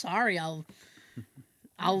 I'm sorry. I'll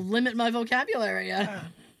limit my vocabulary.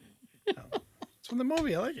 It's from the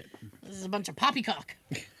movie. I like it. This is a bunch of poppycock.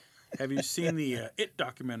 Have you seen the It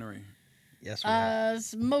documentary? Yes, we have.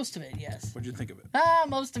 Most of it, yes. What'd you think of it?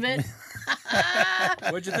 Most of it.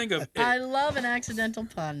 What'd you think of it? I love an accidental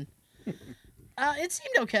pun. It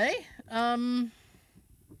seemed okay.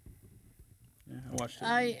 Yeah, I watched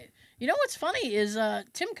it. You know what's funny is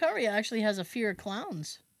Tim Curry actually has a fear of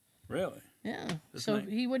clowns. Really? Yeah. That's So nice.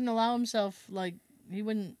 he wouldn't allow himself he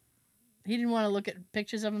didn't want to look at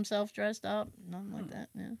pictures of himself dressed up, nothing like that.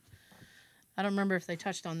 Yeah. I don't remember if they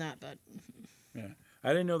touched on that, but Yeah. I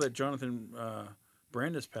didn't know that Jonathan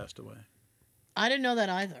Brandis passed away. I didn't know that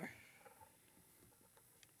either.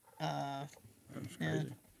 Uh, That was Yeah.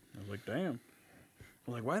 crazy. I was like, damn.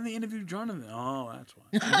 I'm like, why didn't they interview Jonathan? Oh, that's why.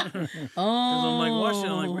 Because oh. I'm like watching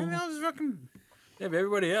it, I'm like, where the hell is fucking... They have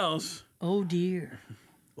everybody else. Oh dear.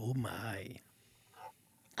 Oh, my.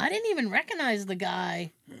 I didn't even recognize the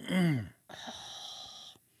guy.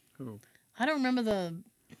 Who? I don't remember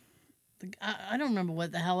I don't remember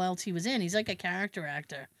what the hell else he was in. He's like a character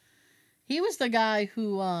actor. He was the guy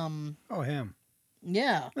who Oh, him.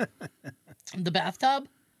 yeah. The bathtub?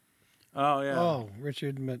 Oh, yeah. Oh,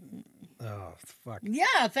 Richard... Oh, fuck.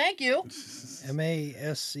 Yeah, thank you.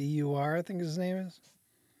 Maseur, I think his name is.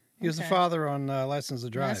 He was the Okay. father on License to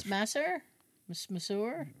Drive. Masser?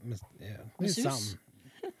 Masseur? Yeah, he's Masseuse? something.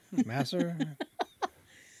 Masser?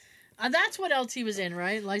 That's what else he was in,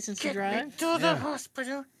 right? License to Drive? To the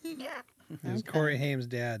hospital. It was Okay. Corey Haim's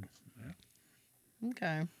dad.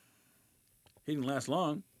 Okay. He didn't last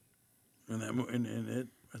long in that in it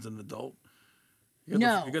as an adult.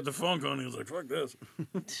 No. He got the phone call and he was like, "Fuck this."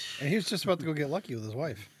 And he was just about to go get lucky with his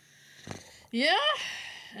wife. Yeah.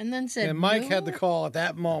 And then said And Mike no, had the call at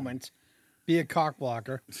that moment. Be a cock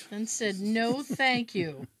blocker. and said no thank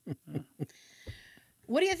you.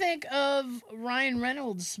 What do you think of Ryan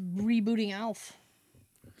Reynolds rebooting Alf?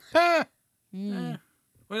 Ha! Well,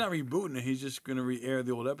 not rebooting it. He's just gonna re-air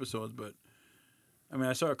the old episodes. But I mean,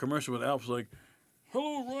 I saw a commercial with Alf like,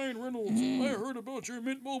 "Hello, Ryan Reynolds. I heard about your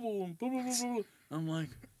Mint Mobile." And blah, blah, blah, blah. I'm like,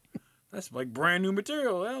 that's like brand new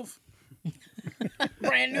material, Alf.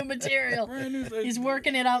 Brand new material. Brand new. He's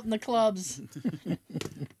working it out in the clubs.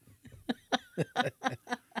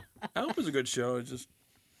 Alf is a good show. It's just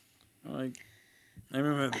like I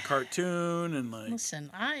remember the cartoon and like Listen,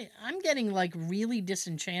 I'm getting like really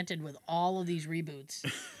disenchanted with all of these reboots.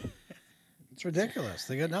 It's ridiculous.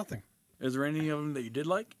 They got nothing. Is there any of them that you did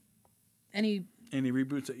like? Any Any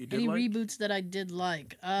reboots that you did any like? reboots that I did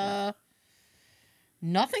like?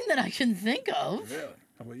 Nothing that I can think of. Really?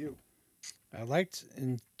 How about you? I liked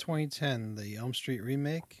in 2010 the Elm Street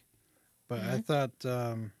remake, but I thought,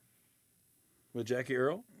 With Jackie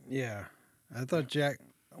Earl? yeah, I thought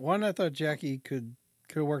Jackie could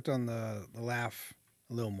have worked on the laugh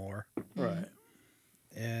a little more, Right.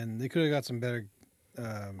 and they could have got some better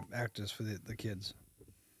actors for the kids.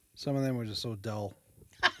 Some of them were just so dull.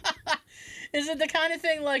 Is it the kind of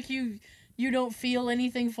thing like you don't feel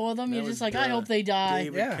anything for them? That You're was, just like, I hope they die.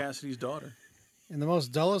 David Yeah. Cassidy's daughter. And the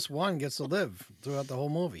most dullest one gets to live throughout the whole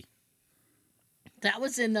movie. That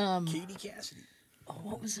was in Katie Cassidy. oh,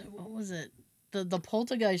 what was it? What was it? The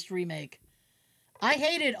Poltergeist remake. I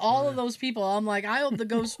hated all of those people. I'm like, I hope the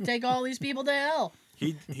ghosts take all these people to hell.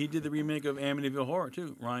 He did the remake of Amityville Horror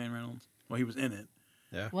too. Ryan Reynolds. Well, he was in it.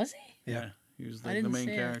 Was he? Yeah. He was I the didn't main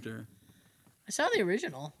see it. character. I saw the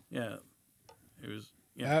original. Yeah. It was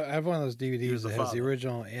yeah. I have one of those He was DVDs the that has the father.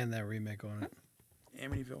 original and that remake on it.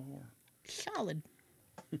 Amityville Horror. Solid.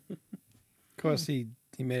 Of course, he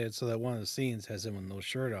made it so that one of the scenes has him with no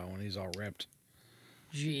shirt on when he's all ripped.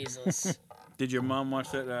 Jesus. Did your mom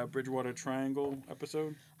watch that Bridgewater Triangle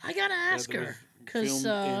episode? I gotta ask That was her because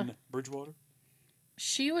filmed in Bridgewater.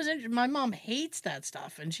 she was. My mom hates that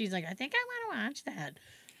stuff, and she's like, I think I want to watch that.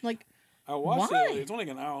 Like, I watched Why? it. It's only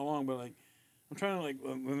like an hour long, but like I'm trying to like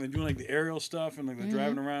when they're doing like the aerial stuff and like they're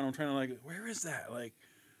driving around. I'm trying to like where is that like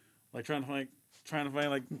trying to find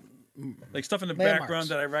like stuff in the Landmarks. background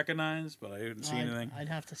that I recognize, but I didn't see anything. I'd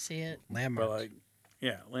have to see it. Landmark. But like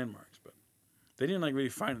yeah, landmarks. But they didn't like really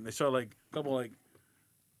find it. They saw like a couple like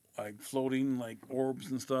floating like orbs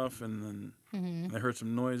and stuff, and then they heard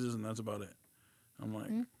some noises, and that's about it. I'm like,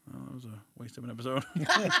 oh, that was a waste of an episode.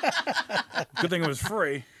 Good thing it was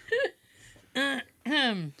free.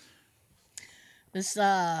 This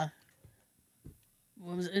what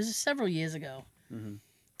was it? It was several years ago.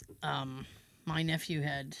 My nephew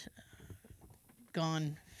had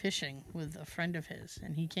gone fishing with a friend of his,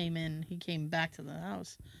 and he came back to the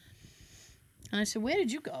house, and I said, "Where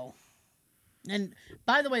did you go?" And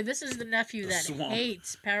by the way, this is the nephew that swamp.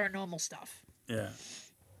 hates paranormal stuff. Yeah.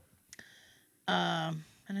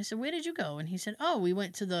 And I said, "Where did you go?" And he said, "Oh, we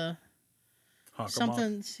went to the Hockamock.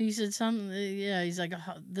 something." He said something. Yeah, he's like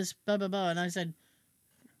this blah blah blah. And I said,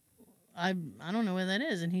 I don't know where that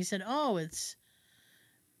is. And he said, "Oh, it's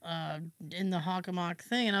in the Hockamock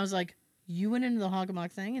thing." And I was like, "You went into the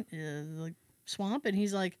Hockamock thing, the swamp?" And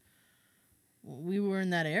he's like, "We were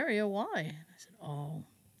in that area. Why?" And I said, "Oh,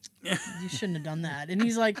 you shouldn't have done that." And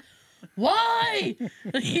he's like, "Why?"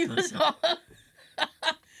 He was all,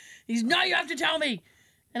 he's, "No, you have to tell me."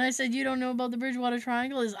 And I said, "You don't know about the Bridgewater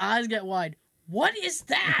Triangle?" His eyes get wide. What is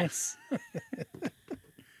that?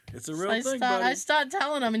 It's a real I thing, start buddy.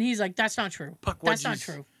 telling him, and he's like, "That's not true. Puck That's not wedgies.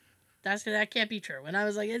 true. That can't be true." And I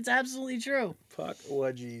was like, "It's absolutely true. Puck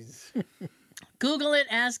wedgies. Google it.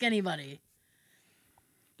 Ask anybody."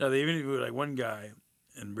 No, they even interviewed like one guy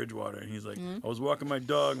in Bridgewater, and he's like, I was walking my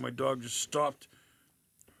dog, and my dog just stopped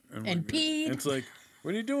And like, peed. and it's like,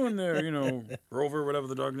 what are you doing there? You know, Rover, whatever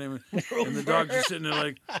the dog's name is. And the dog's just sitting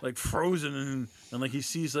there like frozen, and like he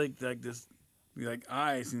sees like this like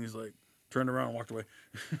eyes, and he's like turned around and walked away.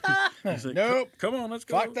 He's like, Nope. Come on, let's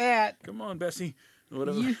go. Fuck that. Come on, Bessie. Or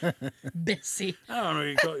whatever. You, Bessie. I don't know.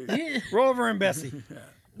 You call You, Rover and Bessie.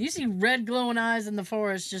 you see red glowing eyes in the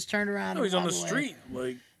forest. Just turned around. No, and he's on the walked away. street.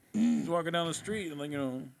 Like he's walking down the street, and like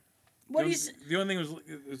What he's the only thing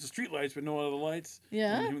was the street lights, but no other lights.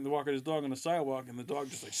 Yeah. And him walking his dog on the sidewalk, and the dog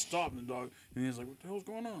just like stopped, and the dog, and he's like, "What the hell's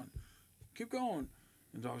going on? Keep going."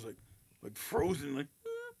 And the dog's like frozen, like.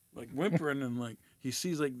 like whimpering, and like he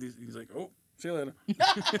sees like these, he's like, "Oh, see you later."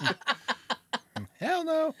 Hell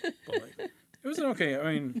no. But like, it was okay.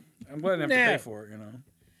 I mean, I'm glad I didn't have to pay for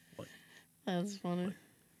it. That's funny.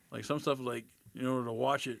 Like some stuff, like in order to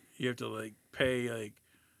watch it, you have to like pay, like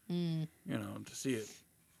to see it.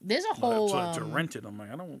 There's a whole to rent it. I'm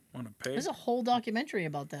like, I don't want to pay. there's a whole documentary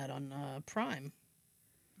about that on Prime.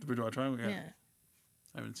 The Bridgewater Triangle. Yeah.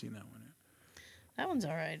 I haven't seen that one yet. That one's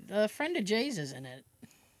all right. A friend of Jay's is in it.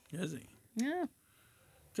 Is he? Yeah.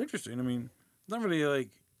 It's interesting. I mean, it's not really like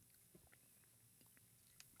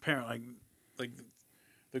parent like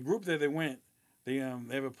the group that they went. They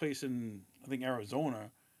have a place in I think Arizona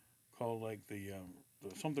called like the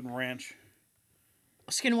something ranch,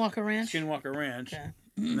 Skinwalker Ranch. Skinwalker Ranch, Okay.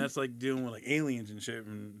 and that's like dealing with like aliens and shit.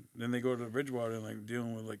 And then they go to Bridgewater and like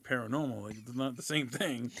dealing with like paranormal. Like it's not the same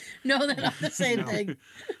thing, No, they're not the same thing.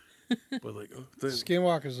 but like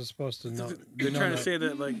Skinwalkers are supposed to know. they're know trying to that- say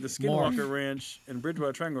that like the Skinwalker Ranch and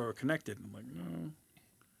Bridgewater Triangle are connected. I'm like, no.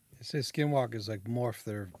 They say skinwalkers like morph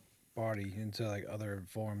their body into like other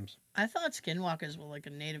forms. I thought Skinwalkers were like a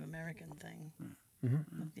Native American thing.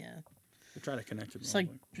 Mm-hmm. Yeah. They try to connect it. It's like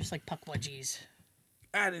just like Puckwudgies.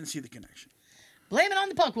 I didn't see the connection. Blame it on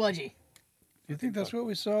the Puckwudgie. Do you think that's what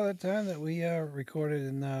we saw that time that we recorded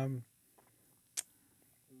in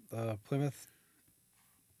Plymouth?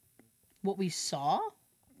 What we saw?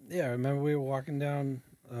 Yeah, remember we were walking down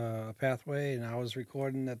a pathway and I was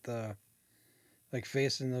recording at the, like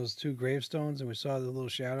facing those two gravestones and we saw the little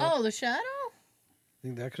shadow. Oh, the shadow?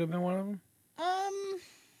 Think that could have been one of them?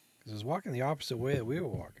 Because it was walking the opposite way that we were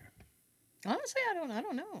walking. Honestly, I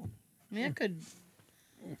don't know. I mean, it could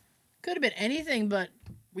have been anything, but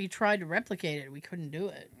we tried to replicate it. We couldn't do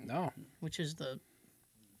it, No. which is the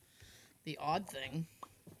odd thing.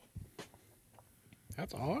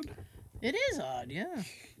 That's odd. It is odd, yeah.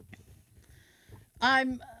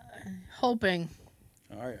 I'm hoping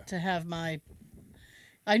Oh yeah. to have my.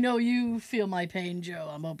 I know you feel my pain, Joe.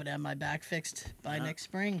 I'm hoping to have my back fixed by next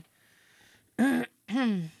spring. So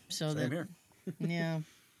Same that here. yeah.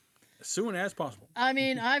 As soon as possible. I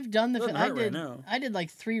mean, I've done the. Doesn't I hurt right did. now. I did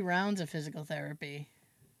like 3 rounds of physical therapy.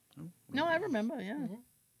 No, I remember. Yeah.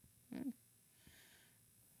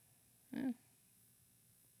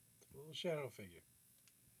 Little shadow figure.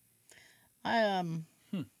 I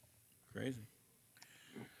Crazy.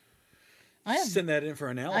 I have Send that in for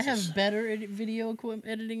I analysis. have better video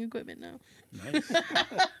editing equipment now. Nice.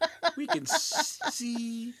 We can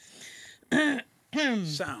see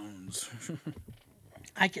sounds.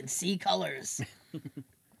 I can see colors.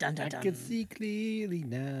 Dun dun I dun. can see clearly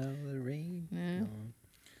now the rain. Yeah.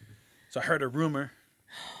 So I heard a rumor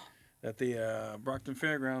that the Brockton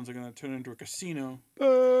Fairgrounds are going to turn into a casino.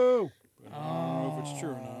 Boo! But I don't know if it's true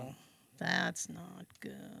or not. That's not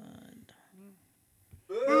good.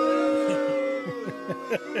 I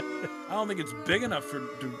don't think it's big enough to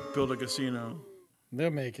build a casino. They'll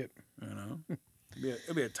make it. You know,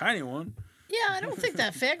 it'll be a tiny one. Yeah, I don't think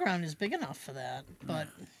that fairground is big enough for that. But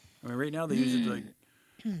I mean, right now they use it like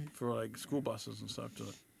for like school buses and stuff to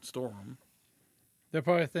store them. They'll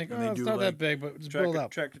probably think, And they oh, it's do, not like, that big, but just build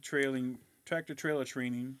up. Tractor trailer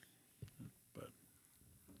training.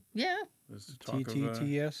 yeah, There's talk of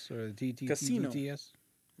TTTS or the casino. TTTS.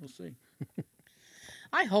 we'll see.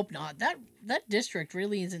 I hope not. That district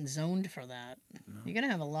really isn't zoned for that. No. You're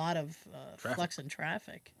gonna have a lot of Traffic. flux in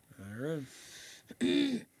traffic. There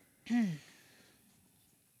is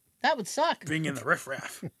That would suck. being in the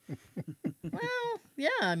riffraff. Well, yeah.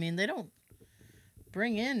 I mean, they don't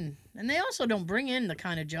bring in, and they also don't bring in the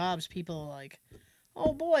kind of jobs people are like.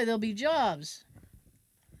 Oh boy, there'll be jobs.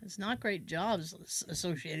 It's not great jobs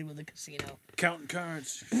associated with the casino. Counting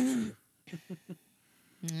cards.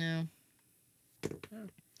 Yeah.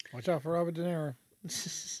 Watch out for Robert De Niro.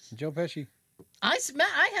 Joe Pesci. I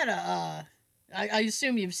had a. I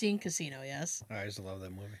assume you've seen Casino, yes. I used to love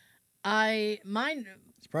that movie. Mine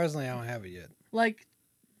Surprisingly, I don't have it yet. like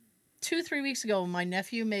 2-3 weeks ago. My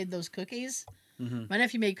nephew made those cookies. Mhm. My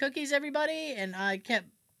nephew made cookies, everybody, and I kept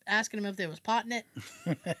asking him if there was pot in it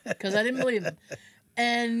because I didn't believe him.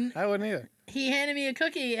 And I wouldn't either. he handed me a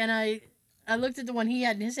cookie, and I looked at the one he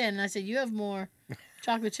had in his hand, and I said, "You have more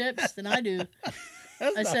chocolate chips than I do."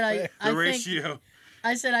 That's I not said, fair. I The think ratio.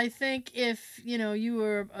 I said, I think if you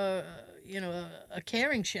were a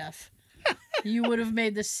caring chef, you would have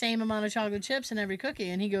made the same amount of chocolate chips in every cookie.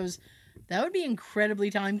 And he goes, that would be incredibly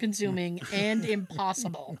time consuming and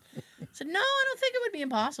impossible. I said, no, I don't think it would be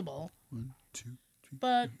impossible. 1, 2, 3.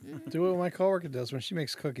 But Do what my coworker does when she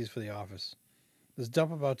makes cookies for the office. Just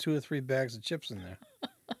dump about 2 or 3 bags of chips in there.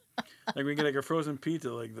 Like we get like a frozen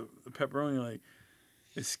pizza, like the pepperoni, like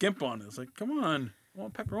they skimp on it. It's like, come on. I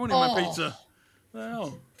want pepperoni on my Oh. pizza.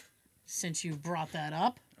 Well, Since you brought that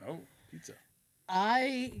up, oh, pizza.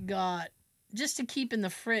 I got just to keep in the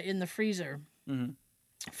freezer Mhm.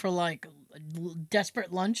 for like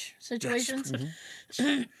desperate lunch situations.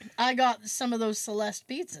 Mm-hmm. I got some of those Celeste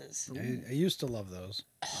pizzas. I used to love those.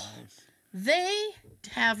 Nice. They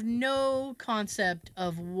have no concept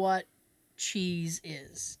of what cheese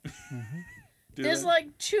is. Do There's they?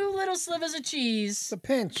 like 2 little slivers of cheese, It's a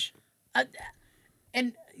pinch.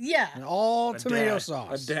 and yeah, And all A tomato dash,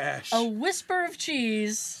 sauce. A dash. a whisper of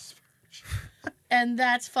cheese, and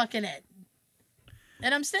that's fucking it.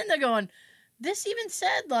 And I'm sitting there going, this even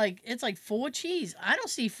said like it's like 4 cheese. I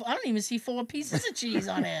don't even see 4 pieces of cheese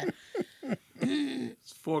on there.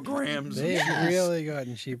 It's 4 grams. They've Yes. really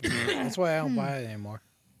gotten cheap. That's why I don't buy it anymore.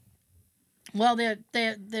 Well,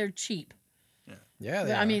 they're cheap. Yeah,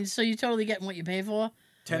 they I are. mean, so you totally getting what you pay for.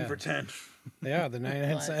 10 Yeah. for 10. They are. They're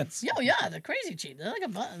 99 But- cents. Yo, yeah, they're crazy cheap. They're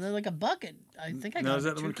like a bucket. I think I got. Now, is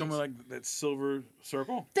them that the for one coming 2 like that silver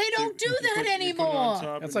circle? They So don't do you that put it on anymore.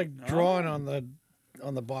 top That's and- like drawing on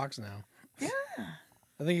the box now. Yeah,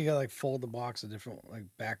 I think you gotta like fold the box a different like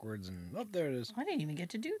backwards and oh, there it is. I didn't even get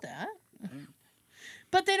to do that.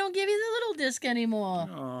 But they don't give you the little disc anymore.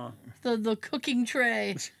 Aw, The cooking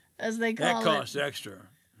tray, as they that call costs it. extra.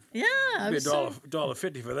 Yeah, I Be was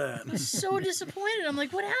 $1.50 for that. so disappointed. I'm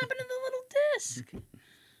like, what happened to the little disc?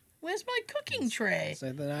 Where's my cooking tray? It's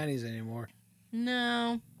not the 90s anymore.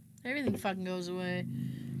 No, everything fucking goes away.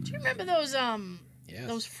 Do you remember those Yes.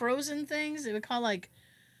 those frozen things? They were called like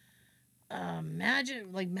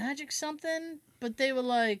magic something, but they were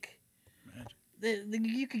like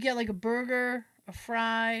you could get like a burger, a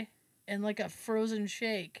fry, and like a frozen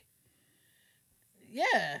shake. Yeah,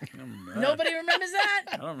 I don't remember that. nobody remembers that.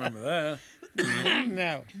 I don't remember that.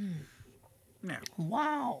 no. No.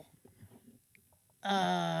 Wow.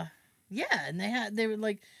 Yeah, and they were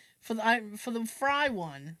like for the fry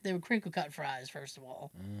one, they were crinkle cut fries first of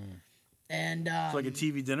all, and It's like a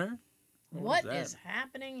TV dinner? what was that? is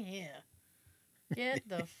happening here? Get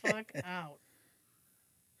the fuck out.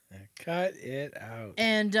 Cut it out.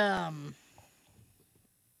 And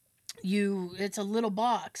it's a little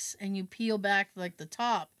box and you peel back like the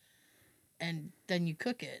top and then you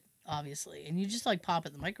cook it, obviously. And you just like pop it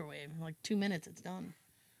in the microwave. In like 2 minutes it's done.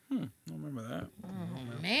 I don't remember that.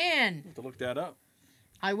 Oh man. Have to look that up.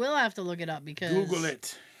 I will have to look it up because Google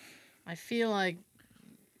it. I feel like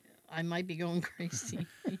I might be going crazy.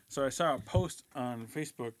 So I saw a post on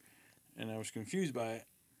Facebook, and I was confused by it.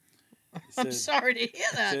 It I'm said, sorry to hear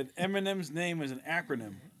that. said Eminem's name is an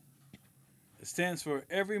acronym. It stands for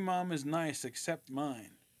Every Mom is Nice Except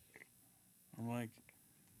Mine. I'm like,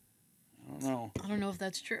 I don't know. I don't know if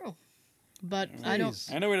that's true. But I don't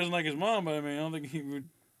Please. I know he doesn't like his mom, but I mean, I don't think he would.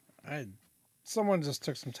 Someone just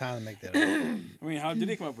took some time to make that up. I mean, how did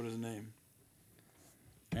he come up with his name?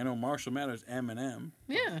 I know Marshall Mathers, Eminem.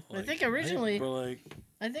 yeah, I Like, think originally But like,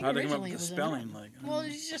 I think how did they come up originally with it the was spelling? Eminem. Like, I don't Well, know.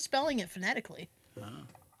 he's just spelling it phonetically.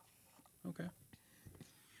 Okay.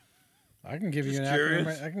 I can give you Just an acronym. curious.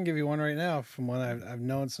 Right, I can give you one right now from one I've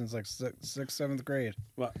known since like sixth, seventh grade.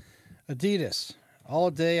 What? Adidas.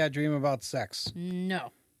 All day I dream about sex.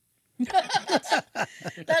 No.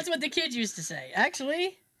 That's what the kids used to say.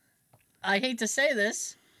 Actually, I hate to say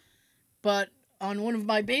this, but on one of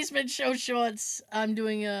my basement show shorts, I'm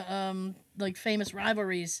doing a like famous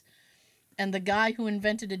rivalries, and the guy who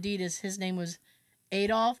invented Adidas, his name was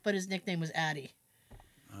Adolf, but his nickname was Addy,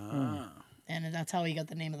 Ah. and that's how he got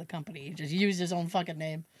the name of the company. He just used his own fucking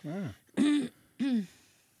name.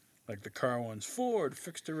 Like the car ones. Ford,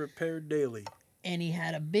 fixed or repaired daily. And he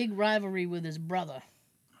had a big rivalry with his brother,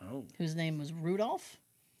 Oh. whose name was Rudolph.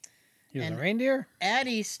 He was And- a reindeer?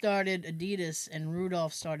 Addy started Adidas, and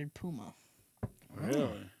Rudolph started Puma.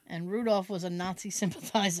 Really? And Rudolph was a Nazi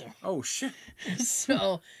sympathizer. Oh, shit.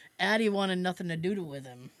 So Addy wanted nothing to do with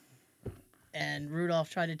him. And Rudolph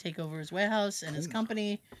tried to take over his warehouse and his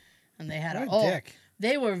company. And they had What a dick.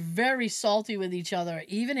 They were very salty with each other,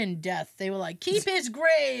 even in death. They were like, keep his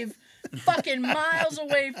grave fucking miles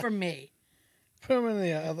away from me. Put him in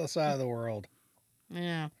the other side of the world.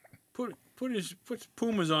 Yeah. Put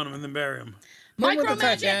Pumas on him and then bury him. Put him with the Micromagic!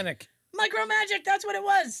 Titanic. Micromagic, that's what it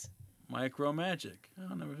was. Micro Magic. Oh,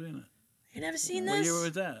 I've never seen it. You never seen What this? year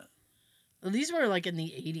was that? Well, these were like in the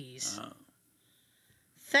 80s. Oh.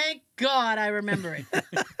 Thank God I remember it.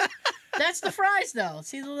 That's the fries, though.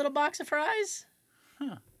 See the little box of fries?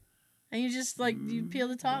 Huh. And you just like you peel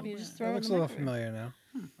the top, and you just throw That it in looks the a little microwave. familiar now.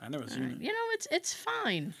 I never seen it. You know, it's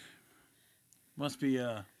fine. Must be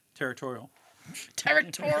territorial.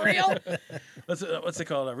 Territorial, What's it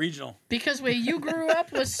called? Regional. because where you grew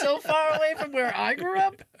up was so far away from where I grew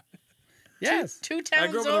up. Yes. Two towns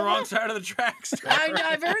I grew up on over. the wrong side of the tracks.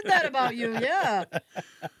 I've heard that about you. Yeah.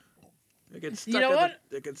 They get stuck. You know what?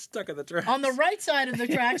 They get stuck at the tracks. On the right side of the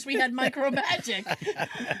tracks, we had Micro Magic.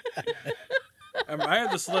 I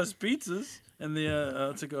had the Celeste pizzas and the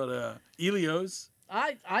what's it called? Elios.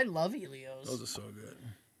 I love Helios. Those are so good.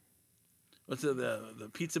 What's it? The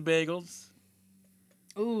pizza bagels.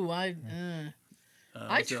 Ooh, I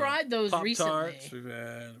What's it? tried those Pop-Tarts. recently. We've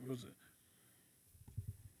had. What was it?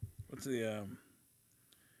 What's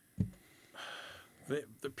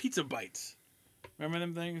the pizza bites? Remember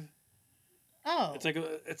them things? Oh, It's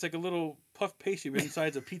like a little puff pastry, but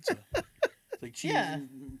inside's a pizza. It's like cheese, Yeah. and,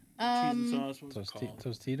 cheese and sauce. What's it called?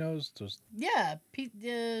 Tostitos? yeah.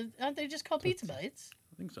 Aren't they just called pizza bites?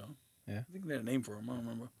 I think so. Yeah. I think they had a name for them. I don't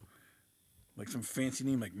remember. Like some fancy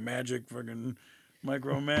name, like Magic, fucking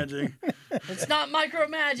Micro Magic, It's not Micro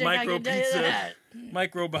Magic. I Micro can tell you Pizza. that.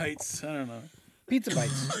 Micro Bites. I don't know. Pizza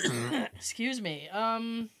bites. Excuse me. That's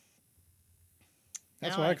Now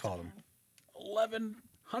what I have call to- them.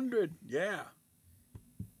 1,100. Yeah.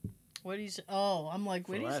 What do you say? Oh, I'm like,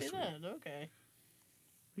 where do you last say week. that? Okay.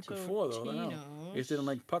 Week before though. I don't know. Totino's. They didn't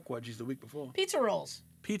like puck wedgies the week before. Pizza rolls.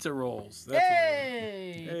 Pizza rolls. That's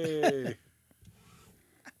Hey! what it is.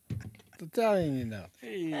 It's Italian, you know.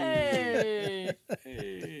 Hey. Hey!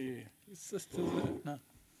 Hey. Your sister's no.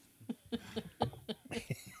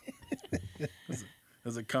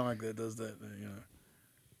 There's a comic that does that. You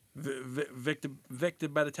know, Victor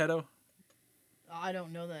Battiato. I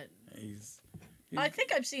don't know that. He's I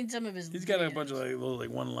think I've seen some of his. got a videos. bunch of like little like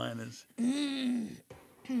one-liners.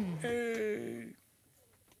 Hey.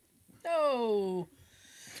 No.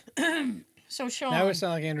 So Sean. Now we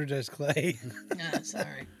sound like Andrew Dice Clay.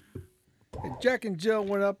 Sorry. Jack and Jill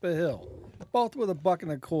went up a hill, both with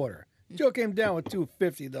 $1.25. Jill came down with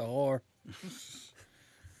 $2.50. The whore.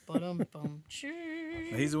 Ba-dum-bum.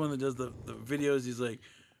 He's the one that does the videos. He's like,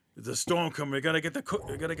 "There's a storm coming. I gotta get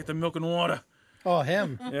the milk and water." Oh,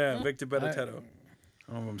 him. Yeah, Victor Battiato.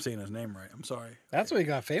 I don't know if I'm saying his name right. I'm sorry. That's what he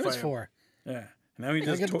got famous Fire. for. Yeah. Now he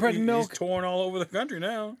Gotta just get the bread and milk. he's touring all over the country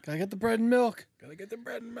now. Gotta get the bread and milk. Gotta get the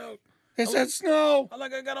bread and milk. It said snow. I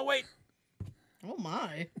gotta wait. Oh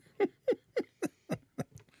my.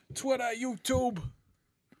 Twitter, YouTube,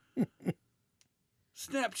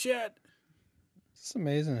 Snapchat, It's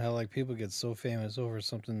amazing how like people get so famous over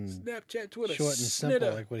something Snapchat, Twitter, short and simple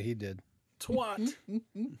snitter, like what he did. twat.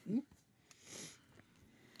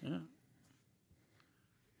 Yeah.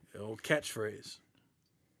 The old catchphrase.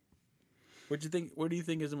 What do you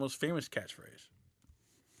think is the most famous catchphrase?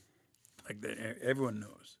 Like that everyone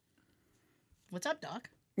knows. What's up, Doc?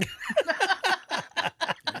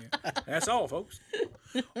 That's all, folks.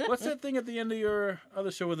 What's that thing at the end of your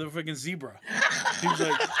other show with the freaking zebra?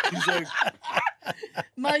 He's like,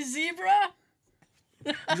 My zebra?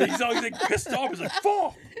 he's like pissed off. He's like,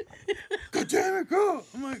 fall. God damn it, go.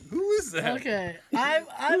 I'm like, who is that? Okay.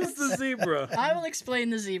 Who's the zebra? I will explain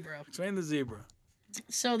the zebra. Explain the zebra.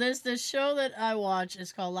 So there's this show that I watch.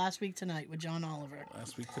 It's called Last Week Tonight with John Oliver.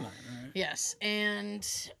 Last week tonight, all right? Yes, and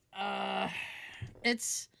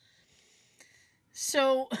it's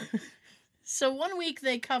so. So one week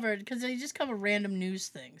they covered, because they just cover random news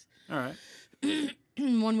things. All right.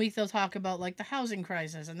 One week they'll talk about like the housing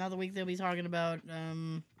crisis. Another week they'll be talking about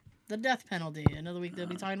the death penalty. Another week they'll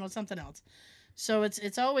be talking about something else. So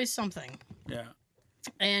it's always something. Yeah.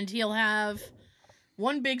 And he'll have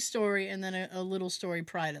one big story and then a little story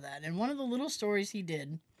prior to that. And one of the little stories he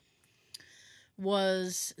did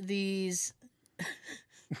was these...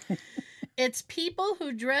 It's people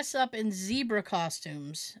who dress up in zebra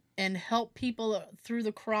costumes and help people through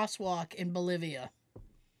the crosswalk in Bolivia.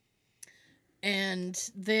 And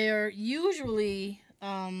they're usually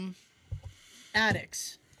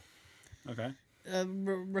addicts Okay.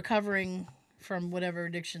 recovering from whatever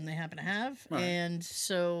addiction they happen to have. Right. And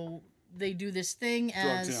so they do this thing Drugs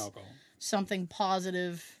and as alcohol. something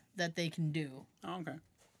positive that they can do. Oh, okay.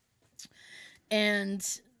 And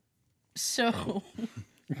so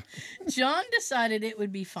John decided it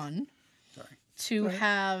would be fun Sorry. to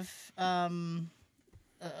have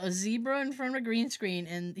a zebra in front of a green screen,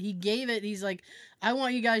 and he gave it, he's like, I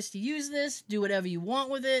want you guys to use this, do whatever you want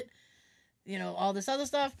with it, you know, all this other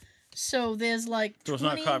stuff. So there's like So it's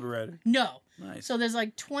not copyrighted. No. Nice. So there's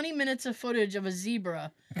like 20 minutes of footage of a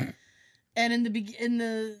zebra. And in the beginning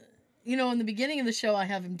of the show I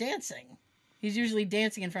have him dancing. He's usually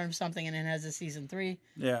dancing in front of something, and it has a season 3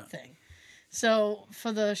 Yeah. thing. So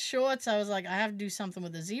for the shorts, I was like, I have to do something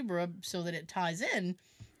with the zebra so that it ties in.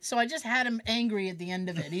 So I just had him angry at the end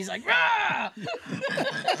of it. He's like, rah!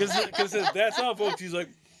 Because that's how, folks. He's like,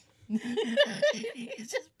 He's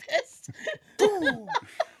just pissed.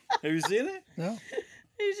 Have you seen it? No.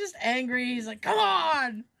 He's just angry. He's like, "Come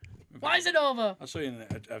on, why is it over?" I'll show you in the,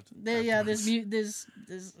 after. There's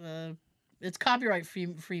it's copyright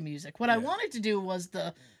free music. What I Yeah. wanted to do was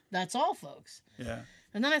 "That's All, Folks," Yeah.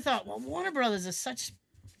 and then I thought, well, Warner Brothers is such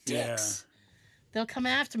dicks. They'll come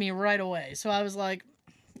after me right away. So I was like,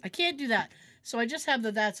 I can't do that. So I just have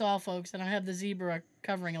 "That's All, Folks," and I have the zebra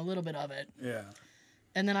covering a little bit of it, Yeah.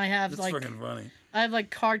 and then I have That's like fucking funny. I have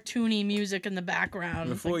like cartoony music in the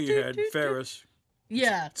background. It's Before like, you doot, had doot, doot. Ferris.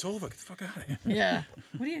 Yeah, It's over. Get the fuck out of here. yeah.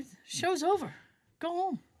 What do you? Show's over. Go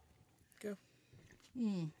home. Go.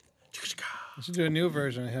 I should do a new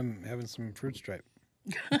version of him having some fruit stripe.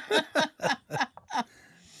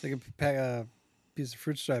 They could pack a piece of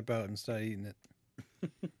fruit stripe out and start eating it.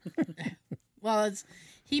 Well,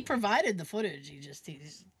 he provided the footage.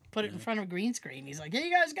 He's put it in front of a green screen. He's like, "Here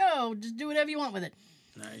you guys go. Just do whatever you want with it."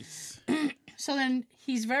 Nice. So then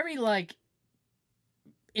he's very like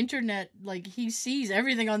internet, like he sees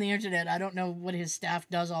everything on the internet. I don't know what his staff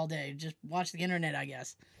does all day. Just watch the internet, I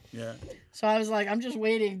guess. Yeah. So I was like, I'm just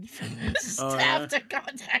waiting for the Oh, staff yeah? to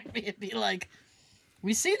contact me and be like,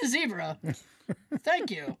 "We see the zebra.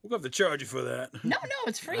 Thank you." We'll have to charge you for that. No,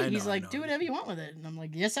 it's free. I know, He's I like, know. "Do whatever you want with it." And I'm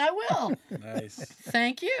like, "Yes, I will." Nice.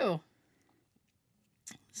 Thank you.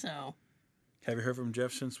 So Have you heard from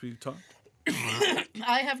Jeff since we talked?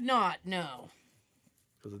 I have not. No,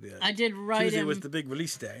 Because of the I did write Tuesday him. was the big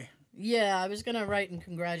release day. Yeah, I was gonna write and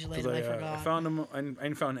congratulate him. I Because forgot. I found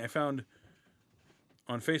him. I found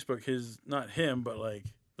on Facebook his, not him, but like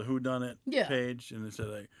the Who Done It Yeah. page, and it said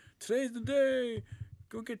like, "Today's the day.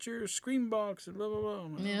 Go get your screen box and blah blah blah."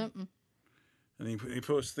 I'm like, Yeah. "Oh." And he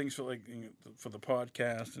posts things for like for the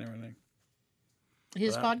podcast and everything.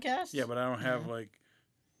 His But I- podcast? Yeah, but I don't have like.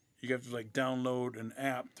 You have to like download an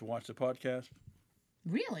app to watch the podcast.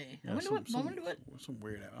 Really? Yeah, I wonder what. some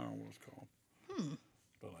weird app. I don't know what it's called.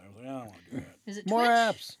 But I was like, I don't want to do that. Is it More Twitch?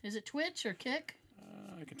 apps. Is it Twitch or Kick?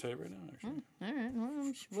 I can tell you right now. Actually, All right.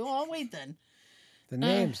 Well, we'll all wait then. The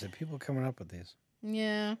names, the people coming up with these.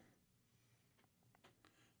 Yeah.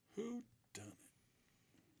 Who Done It?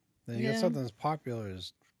 Then you Yeah. got something as popular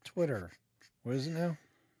as Twitter. What is it now?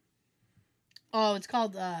 Oh, it's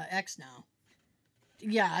called X now.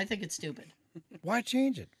 Yeah, I think it's stupid. Why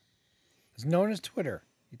change it? It's known as Twitter.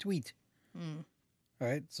 You tweet. All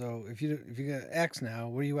right. So if you got X now,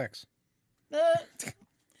 what are you X?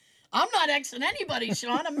 I'm not Xing anybody,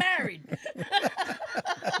 Sean. I'm married.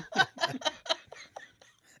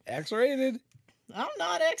 X rated. I'm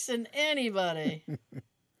not Xing anybody.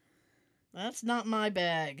 That's not my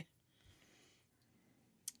bag.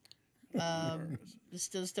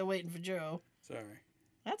 Still waiting for Joe. Sorry.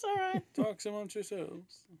 That's all right. Talk amongst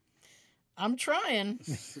yourselves. I'm trying.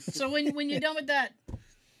 So when you're done with that,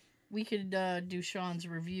 we could do Sean's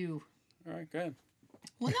review. All right, go ahead.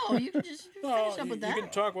 Well, no, you can just finish up with that. You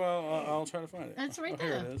can talk while I'll try to find it. That's right Oh,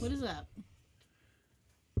 here there. it is. What is that?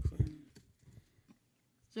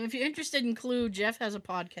 So if you're interested in Clue, Jeff has a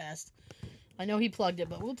podcast. I know he plugged it,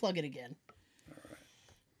 but we'll plug it again. All right.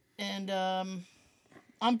 And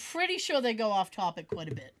I'm pretty sure they go off topic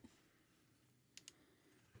quite a bit.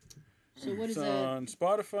 So what is It's that? on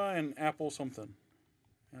Spotify and Apple something.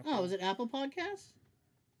 Apple. Oh, is it Apple Podcasts?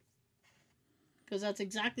 Because that's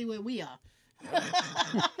exactly where we are.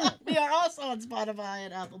 We are also on Spotify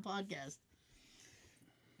and Apple Podcasts.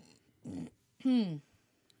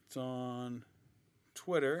 It's on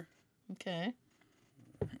Twitter. Okay.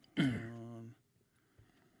 On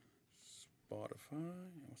Spotify.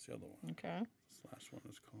 What's the other one? Okay. This last one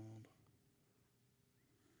is called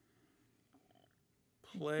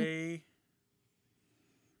Play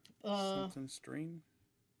something Stream.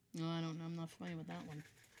 No, I don't know. I'm not familiar with that one.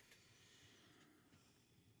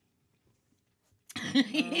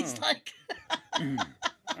 He's like,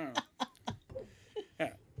 Yeah.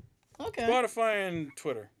 okay, Spotify and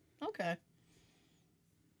Twitter. okay.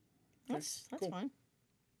 That's cool. fine.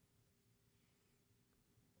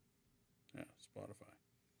 Yeah, Spotify.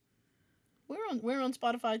 We're on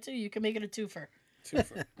Spotify too. You can make it a twofer. Two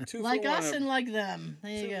for Like one us and like them.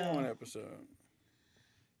 There you two for one go. episode.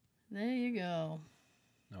 There you go.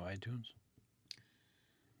 No iTunes.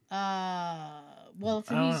 Well,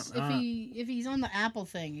 if he's on the Apple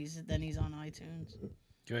thing, he's on iTunes.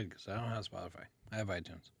 Good, because I don't have Spotify. I have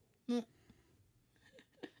iTunes. Mm.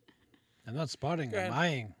 I'm not spotting. Go ahead. I'm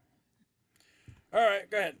eyeing. All right,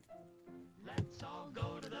 go ahead.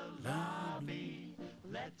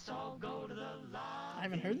 I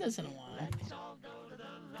haven't heard this in a while.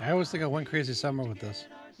 I always think I went crazy summer with this.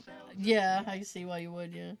 Yeah, I see why you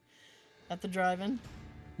would. Yeah, at the drive-in.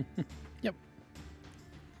 Yep.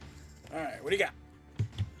 All right, what do you got?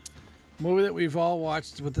 Movie that we've all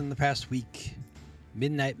watched within the past week.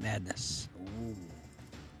 Midnight Madness. Ooh,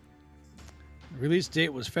 Release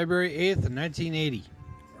date was February 8th of 1980.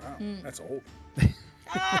 wow, that's old.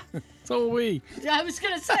 Ah, So we. I was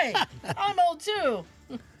gonna say, I'm old too.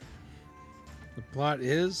 The plot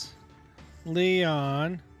is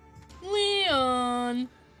Leon Leon.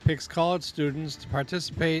 picks college students to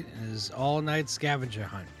participate in his all-night scavenger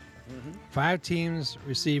hunt. 5 teams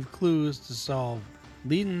receive clues to solve,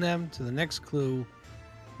 leading them to the next clue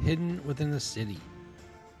hidden within the city.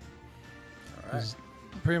 All right. It's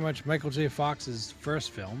pretty much Michael J. Fox's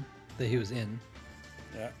first film that he was in.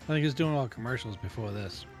 Yeah. I think he was doing all commercials before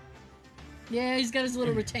this. Yeah, he's got his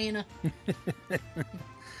little retainer.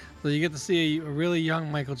 So you get to see a really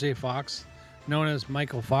young Michael J. Fox, known as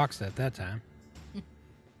Michael Fox at that time.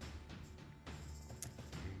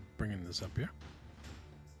 Bringing this up here.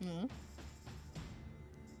 Mhm.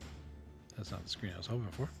 That's not the screen I was hoping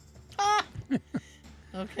for. Ah.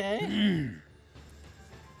 Okay.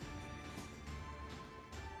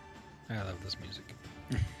 I love this music.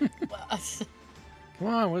 Well, Come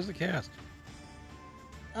on, where's the cast?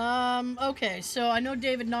 okay, so I know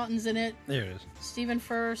David Naughton's in it. There it is. Stephen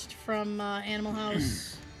First from Animal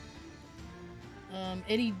House.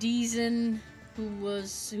 Eddie Deason,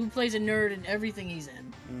 who plays a nerd in everything he's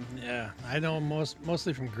in. Yeah, I know him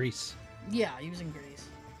mostly from Grease. Yeah, he was in Grease.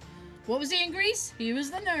 What was he in Grease? He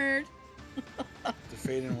was the nerd. The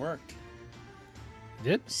fade-in worked.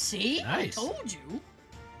 Did? See? Nice. I told you.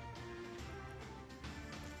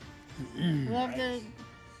 We'll have to-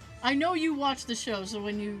 I know you watch the show, so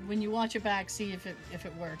when you watch it back, see if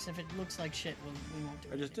it works. If it looks like shit, we won't do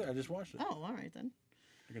it. I just did. I just watched it. Oh, all right then.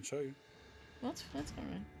 I can show you. Well, that's all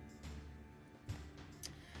right.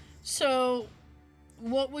 So,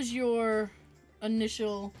 what was your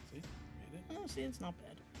initial? See? Made it. Oh, see, it's not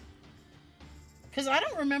bad. Because I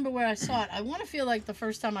don't remember where I saw it. I want to feel like the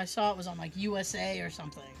first time I saw it was on like USA or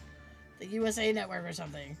something, the USA Network or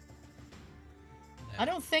something. I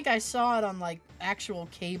don't think I saw it on like actual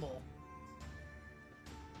cable.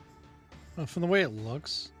 Well, from the way it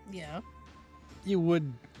looks, Yeah. you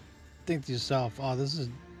would think to yourself, "Oh, this is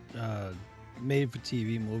a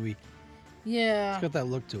made-for-TV movie." Yeah. It's got that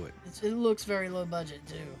look to it. It looks very low budget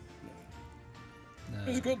too. It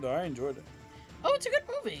was good though. I enjoyed it. Oh, it's a good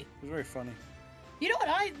movie. It was very funny. You know what?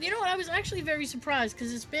 I was actually very surprised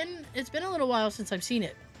because it's been a little while since I've seen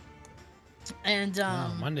it. And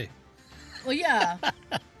Monday. well, yeah,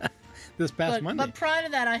 This past Monday. but prior to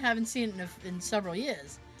that, I haven't seen it in several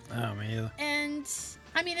years. Oh, me either. And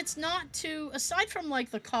I mean, it's not too, aside from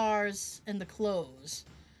like the cars and the clothes,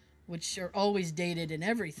 which are always dated and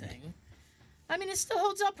everything. I mean, it still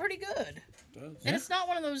holds up pretty good. It does. And it's not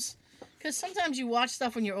one of those, because sometimes you watch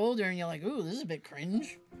stuff when you're older and you're like, ooh, this is a bit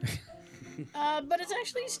cringe. But it's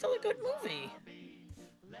actually still a good movie.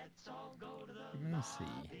 Let's see.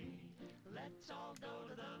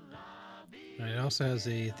 It also has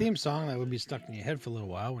a theme song that would be stuck in your head for a little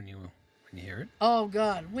while when you hear it. Oh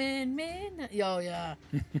God, when oh yeah.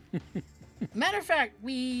 Matter of fact, Who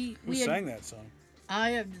we sang that song?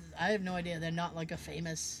 I have no idea. They're not like a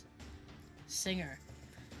famous singer,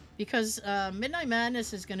 because Midnight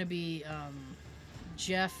Madness is going to be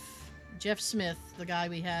Jeff Smith, the guy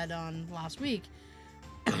we had on last week.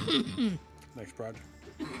 Next project.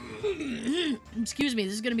 Excuse me.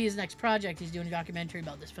 This is going to be his next project. He's doing a documentary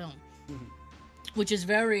about this film, which is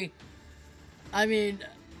very. I mean,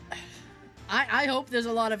 I hope there's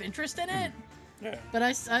a lot of interest in it. Yeah. But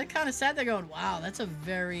I kind of sat there going, wow, that's a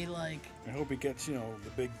very like I hope he gets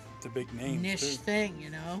the big names niche too. thing, you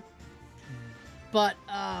know. But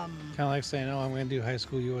Kind of like saying, "Oh, I'm going to do High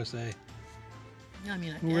School USA." I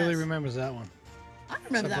mean, I Who really guess. remember that one? I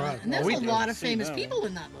remember that one. Surprise. And there's Well, a we lot did. of famous See, no. people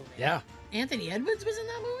in that movie. Yeah. Anthony Edwards was in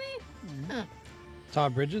that movie. Huh.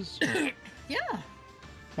 Todd Bridges, Yeah.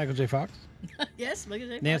 Michael J. Fox, Yes. Look at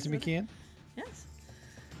that. Nancy McKeon. Yes.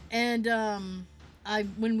 And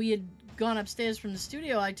when we had gone upstairs from the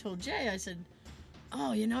studio, I told Jay, I said,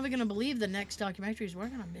 "Oh, you're never gonna believe the next documentary he's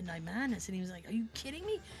working on, Midnight Madness." And he was like, "Are you kidding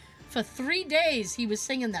me?" For 3 days, he was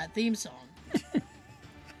singing that theme song.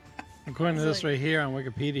 According to It's this like- right here on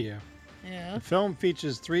Wikipedia, Yeah. the film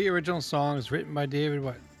features 3 original songs written by David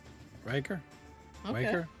Riker, Okay.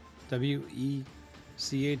 Weicker,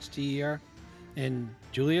 Wechter, and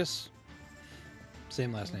Julius,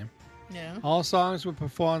 same last name. Yeah. All songs were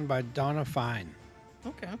performed by Donna Fine,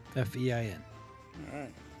 Okay. F-E-I-N. All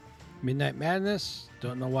right. Midnight Madness,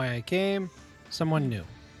 Don't Know Why I Came, Someone New.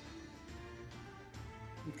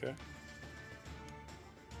 Okay.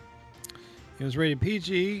 It was rated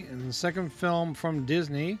PG and the second film from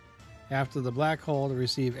Disney after The Black Hole to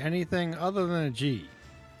receive anything other than a G.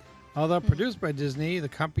 Although produced by Disney, the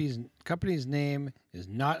company's name is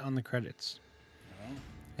not on the credits.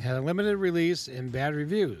 It had a limited release and bad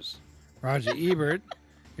reviews. Roger Ebert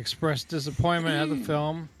expressed disappointment at the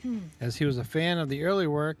film as he was a fan of the early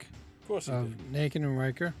work Of course he of did. Nathan and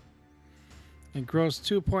Riker. It grossed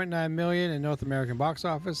 $2.9 million in North American box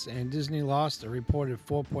office, and Disney lost a reported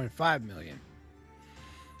 $4.5 million.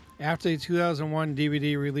 After the 2001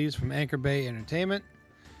 DVD release from Anchor Bay Entertainment,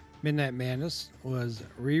 Midnight Madness was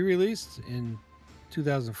re-released in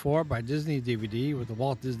 2004 by Disney DVD with the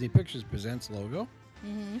Walt Disney Pictures Presents logo.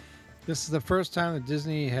 This is the first time that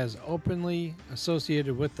Disney has openly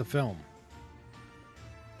associated with the film.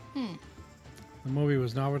 The movie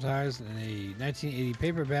was novelized in a 1980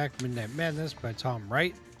 paperback, Midnight Madness, by Tom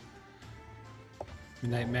Wright.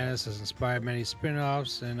 Midnight Madness has inspired many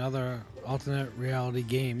spin-offs and other alternate reality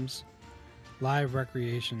games. Live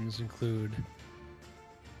recreations include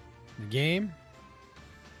the game,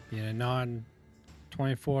 being a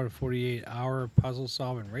non-24 to 48 hour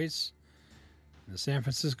puzzle-solving race in the San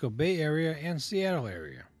Francisco Bay Area and Seattle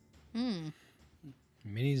area.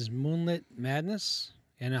 Minnie's Moonlit Madness,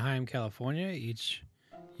 Anaheim, California. Each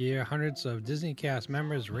year, hundreds of Disney cast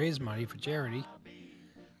members raise money for charity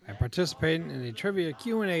by participating in a trivia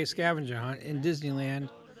Q&A scavenger hunt in Disneyland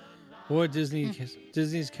or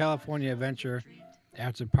Disney's California Adventure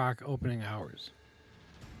after park opening hours.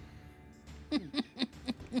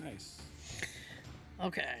 Nice.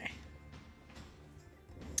 Okay.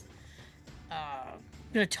 I'm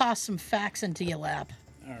going to toss some facts into your lap.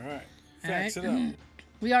 All right. All Facts right. it up.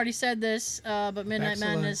 We already said this, but Midnight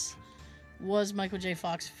Excellent. Madness was Michael J.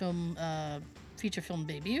 Fox's feature film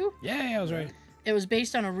debut. Yeah, I was right. It was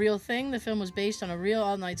based on a real thing. The film was based on a real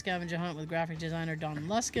all-night scavenger hunt with graphic designer Don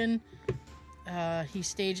Luskin. He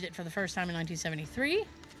staged it for the first time in 1973.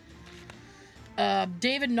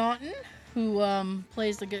 David Naughton, who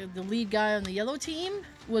plays the lead guy on the yellow team,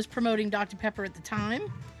 was promoting Dr. Pepper at the time.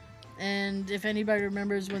 And if anybody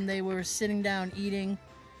remembers when they were sitting down eating,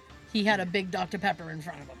 he had a big Dr. Pepper in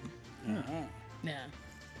front of him. Uh-huh. Yeah.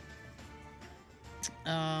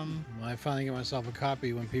 When I finally get myself a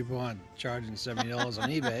copy when people aren't charging $70 on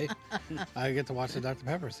eBay, I get to watch the Dr.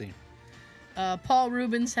 Pepper scene. Paul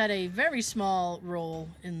Rubens had a very small role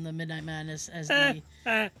in the Midnight Madness as the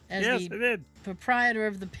Yes, I did. proprietor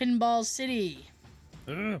of the Pinball City.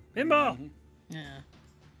 Pinball. Yeah.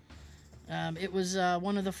 It was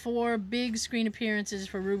one of the 4 big screen appearances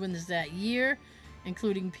for Rubens that year,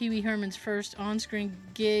 including Pee Wee Herman's first on-screen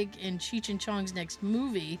gig in Cheech and Chong's next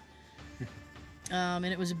movie. And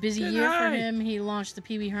it was a busy Good year for night. him. He launched the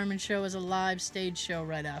Pee Wee Herman Show as a live stage show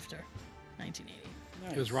right after 1980.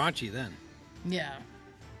 Nice. It was raunchy then, Yeah.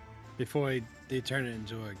 before they turned it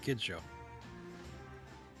into a kid's show.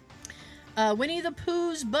 Winnie the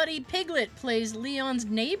Pooh's buddy Piglet plays Leon's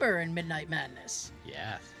neighbor in Midnight Madness.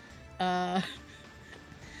 Yeah.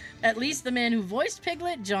 At least the man who voiced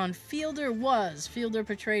Piglet, John Fielder, was. Fielder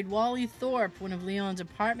portrayed Wally Thorpe, one of Leon's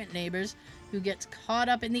apartment neighbors, who gets caught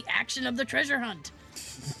up in the action of the treasure hunt.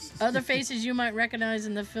 Other faces you might recognize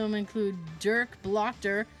in the film include Dirk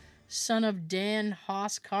Blochter, son of Dan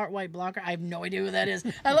Haas Cartwright Blocker. I have no idea who that is.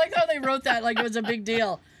 I like how they wrote that like it was a big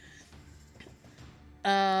deal.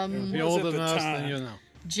 If you're was older at the than us, time. then you'll know.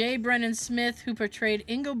 J. Brennan Smith, who portrayed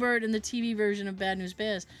Engelbert in the TV version of Bad News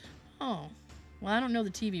Bears. Oh, well, I don't know the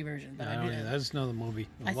TV version, but I I don't do. either. I just know the movie.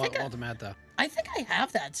 I think I- Walter Matthau. I think I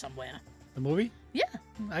have that somewhere. The movie? Yeah,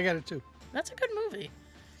 I got it too. that's a good movie.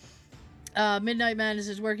 Midnight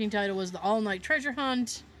Madness's working title was the All-Night Treasure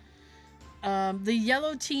Hunt. The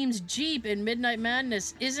yellow team's Jeep in Midnight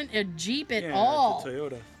Madness isn't a Jeep at Yeah, all. it's a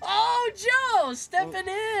Toyota. Oh, Joe, stepping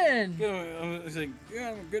in. You know, it's like,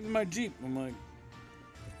 yeah, I'm getting my Jeep. I'm like,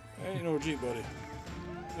 I ain't no Jeep, buddy.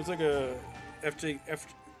 It's like a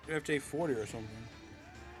FJ40 or something.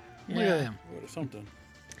 Look at them. Or something.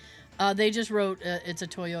 They just wrote it's a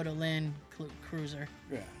Toyota Land Cruiser.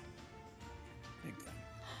 Yeah. Think that.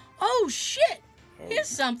 Oh, shit. Oh, Here's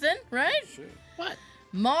something, right? shit. What?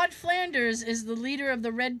 Maud Flanders is the leader of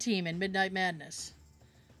the Red Team in Midnight Madness.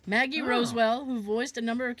 Maggie Oh. Rosewell, who voiced a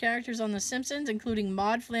number of characters on The Simpsons, including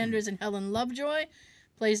Maud Flanders and Helen Lovejoy,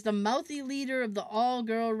 plays the mouthy leader of the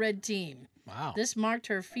all-girl Red Team. Wow. This marked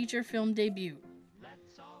her feature film debut.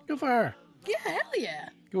 Good for her. Yeah, hell yeah.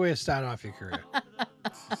 Good way to start off your career.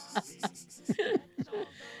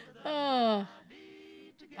 Oh,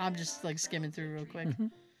 I'm just like skimming through real quick.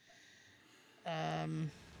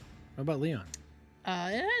 What about Leon?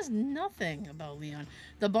 It has nothing about Leon.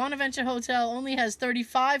 The Bonaventure Hotel only has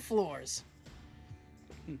 35 floors.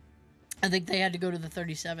 I think they had to go to the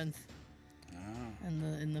 37th Ah,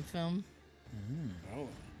 in the film. oh.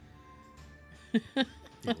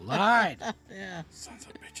 You lied. Yeah, Sons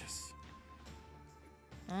of bitches.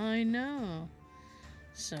 I know.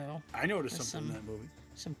 So, I noticed There's something in that movie.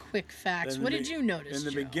 some quick facts. In What the did you notice, In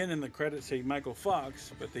the Joe? beginning, the credits say Michael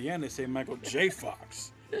Fox, but at the end, they say Michael J.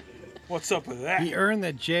 Fox. What's up with that? He earned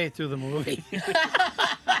that J through the movie.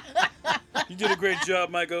 You did a great job,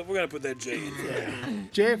 Michael. We're going to put that J in there.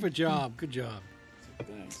 J for job. Good job.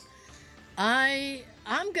 Thanks.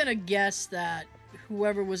 I'm gonna guess that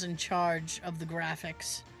whoever was in charge of the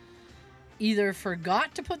graphics either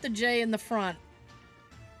forgot to put the J in the front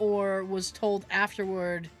or was told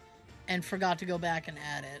afterward and forgot to go back and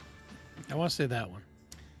add it. I want to say that one.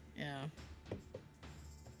 Yeah.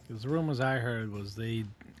 Because the rumors I heard was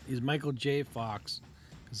he's Michael J. Fox.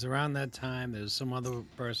 Because around that time, there's some other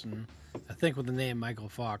person, I think with the name Michael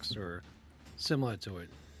Fox or similar to it.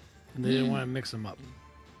 And they didn't want to mix them up.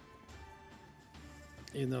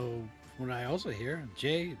 You know, when I also hear,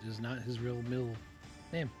 J is not his real middle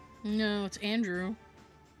name. No, it's Andrew.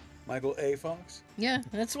 Michael A. Fox? Yeah,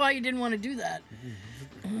 that's why you didn't want to do that.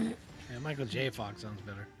 Yeah, Michael J. Fox sounds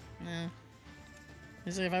better. Yeah.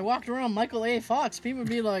 He's like, if I walked around Michael A. Fox, people would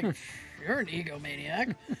be like, you're an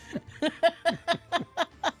egomaniac.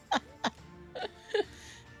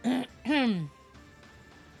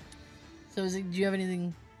 So, do you have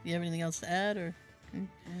anything? Do you have anything else to add, or?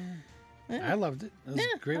 I loved it. It was Yeah,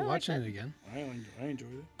 great I like watching that. it again. I enjoyed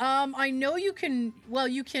it. I know you can. Well,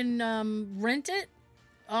 you can rent it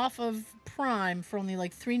off of Prime for only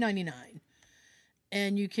like $3.99,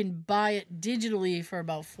 and you can buy it digitally for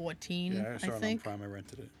about $14. Yeah, I saw I it think. on Prime. I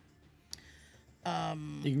rented it.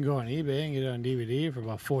 You can go on eBay and get it on DVD for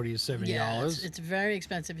about $40 to $70. Yeah, it's very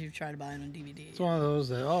expensive if you try to buy it on DVD. It's one of those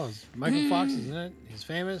that it's Michael Fox is in it. He's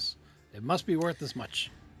famous. It must be worth this much.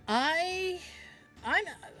 I'm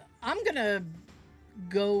gonna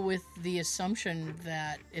go with the assumption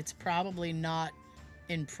that it's probably not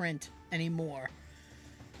in print anymore.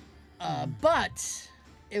 But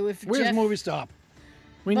if Where's Jeff, Movie Stop?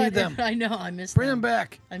 We but need them. I know I miss Bring them. them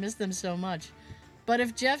back. I miss them so much. But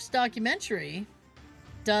if Jeff's documentary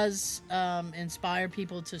does inspire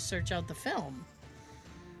people to search out the film,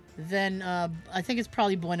 then I think it's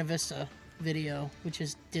probably Buena Vista Video, which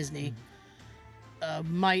is Disney,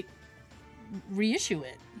 might reissue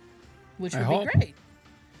it, which would I be hope. great.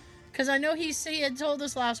 Because I know he had told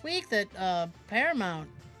us last week that Paramount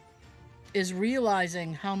is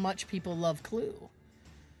realizing how much people love Clue.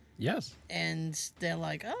 Yes. And they're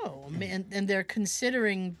like, oh, man, and they're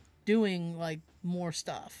considering doing like more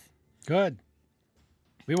stuff. Good.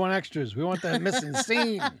 We want extras. We want that missing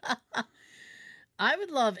scene. I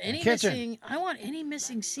would love any kitchen. missing. I want any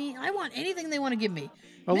missing scene. I want anything they want to give me.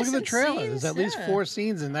 Well, look at the Missing trailer. scenes? There's at least Yeah. 4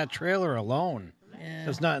 scenes in that trailer alone. Yeah.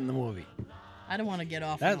 That's not in the movie. I don't want to get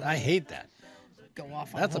off. That on I hate that. go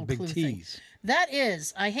off. On That's the a whole big Clue thing. tease. That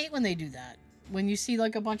is. I hate when they do that. When you see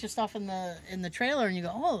like a bunch of stuff in the trailer and you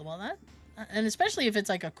go, oh, well that, and especially if it's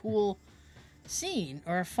like a cool scene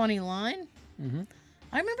or a funny line. Mhm.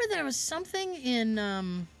 I remember there was something in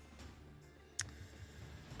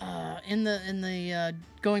the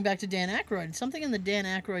going back to Dan Aykroyd, something in the Dan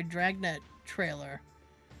Aykroyd Dragnet trailer,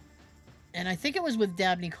 and I think it was with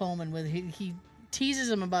Dabney Coleman, with he teases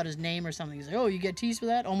him about his name or something. He's like, "Oh, you get teased for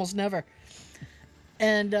that? Almost never."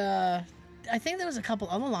 And I think there was a couple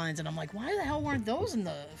other lines, and I'm like, "Why the hell weren't those in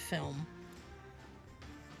the film?"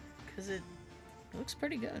 Because it looks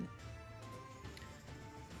pretty good.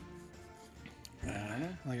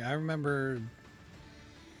 Like I remember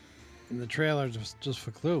in the trailer just for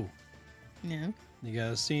Clue, Yeah. you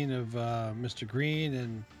got a scene of Mr. Green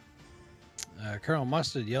and Colonel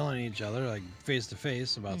Mustard yelling at each other like face to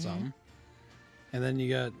face about something, and then you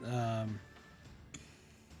got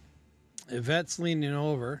Yvette's leaning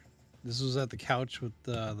over. This was at the couch with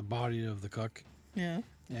the body of the cook, Yeah.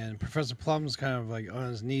 and Professor Plum's kind of like on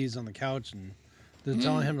his knees on the couch, and they're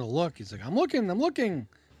telling him to look. He's like, "I'm looking, I'm looking."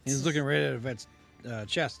 And he's looking right at Yvette's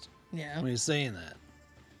chest Yeah. when he's saying that.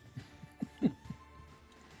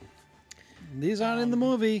 These aren't in the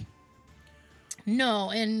movie. No,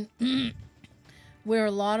 and where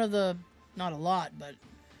a lot of the, not a lot, but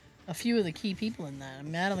a few of the key people in that.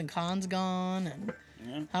 Madeline Kahn's gone, and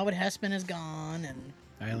Yeah. Howard Hessman is gone, and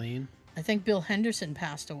Eileen. I think Bill Henderson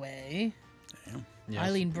passed away. Damn. Yes.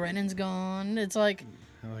 Eileen Brennan's gone. It's like,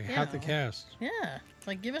 Like you half the know. cast. yeah, it's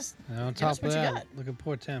like give us. And on Give us top of what you that, got. look at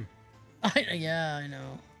poor Tim. Yeah, I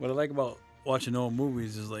know. What I like about watching old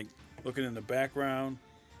movies is like looking in the background,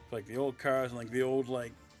 like the old cars and like the old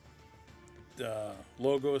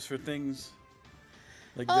logos for things.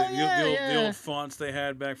 Like Oh, the, yeah, the yeah. old fonts they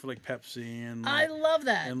had back for like Pepsi and I love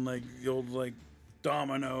that. and like the old like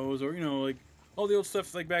Domino's or like all the old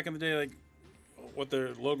stuff like back in the day like what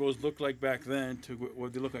their logos looked like back then to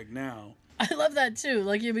what they look like now. I love that too.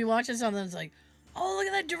 Like you'll be watching something, it's like, oh,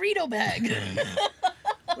 look at that Dorito bag.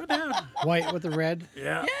 What happened? White with the red.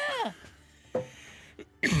 Yeah.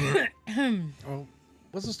 Oh,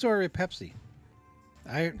 what's the story with Pepsi?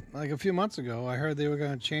 Like a few months ago, I heard they were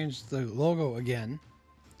going to change the logo again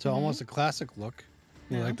to almost a classic look,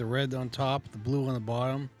 with Yeah. like the red on top, the blue on the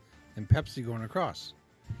bottom, and Pepsi going across.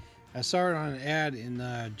 I saw it on an ad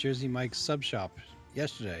in Jersey Mike's sub shop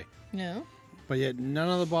yesterday, No. but yet none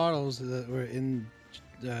of the bottles that were in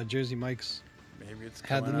Jersey Mike's. Maybe it's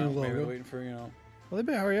Had the coming new out. Maybe logo. they're waiting for, Well, they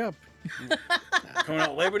better hurry up. coming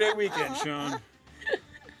out Labor Day weekend, Sean.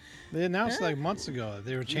 They announced like months ago that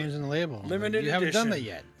they were changing the label. Limited You haven't done that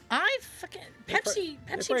edition. yet. I fucking Pepsi They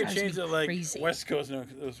drives probably me changed it like crazy. West Coast now.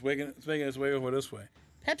 It's making its way over this way.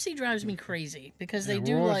 Pepsi drives me crazy because they Yeah,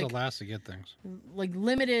 do we're always like the last to get things.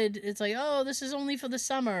 limited. It's like, oh, this is only for the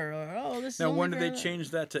summer, or oh, this is Now, only when did they for-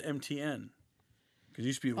 change that to MTN? Because it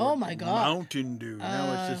used to be Oh, my God. Mountain Dew.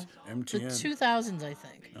 Now it's just the MTN. 2000s, I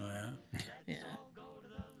think. Oh yeah. Yeah.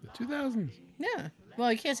 The 2000s. Yeah. Well,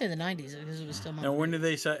 I can't say the 90s because it was still. Now, when did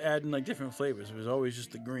they start adding like different flavors? It was always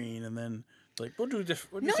just the green, and then it's like we'll do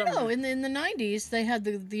different. No, no. In the 90s, they had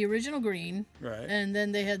the original green, Right. and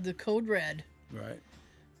then they had the code red, Right.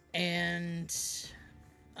 and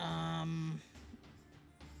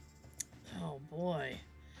oh boy,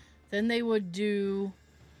 then they would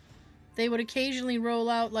occasionally roll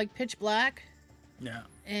out like pitch black Yeah.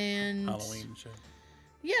 and Halloween shit.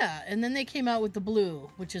 Yeah, and then they came out with the blue,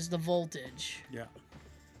 which is the voltage. Yeah.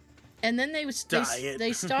 And then Diet.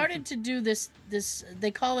 they started to do this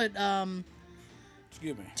they call it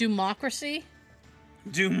Excuse me. democracy.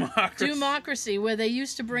 Democracy, where they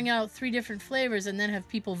used to bring out 3 different flavors and then have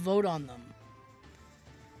people vote on them.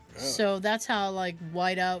 So that's how like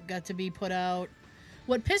Whiteout got to be put out.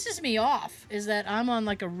 What pisses me off is that I'm on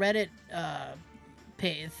like a Reddit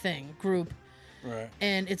group, Right.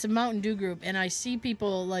 and it's a Mountain Dew group, and I see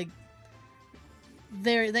people like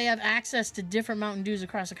they have access to different Mountain Dews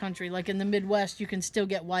across the country. Like in the Midwest, you can still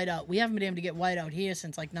get Whiteout. We haven't been able to get Whiteout here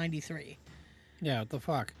since like '93. Yeah, what the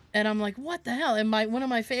fuck? And I'm like, what the hell? And one of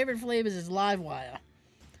my favorite flavors is Livewire,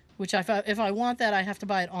 which if I want that, I have to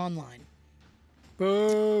buy it online.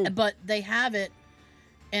 Boo! But they have it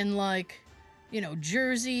in like,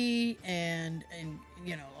 Jersey and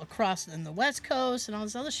across in the West Coast and all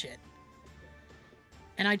this other shit.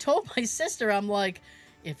 And I told my sister, I'm like,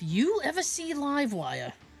 if you ever see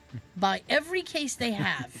Livewire, buy every case they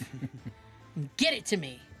have, and get it to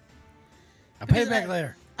me. I'll pay it Because back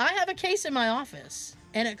later. I have a case in my office,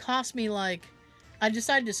 and it cost me like, I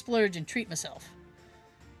decided to splurge and treat myself.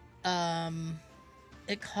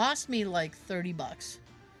 It cost me like $30,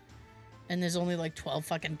 and there's only like 12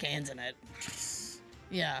 fucking cans in it.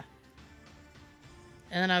 Yeah.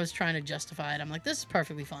 And then I was trying to justify it. I'm like, this is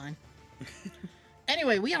perfectly fine.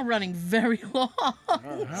 Anyway, we are running very long,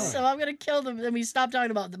 so I'm gonna kill them. And we stopped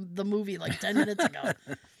talking about the movie like 10 minutes ago.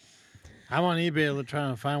 I'm on eBay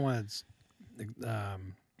trying to find one that's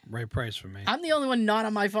right price for me. I'm the only one not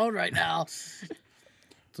on my phone right now.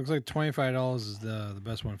 Looks like $25 is the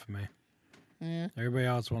best one for me. Yeah. Everybody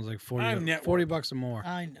else wants like I'm $40 or more.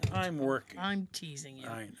 I know. I'm working. I'm teasing you.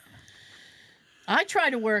 I know. I try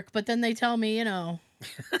to work, but then they tell me,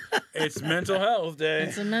 It's Mental Health Day.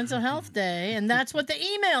 it's a mental health day, and that's what the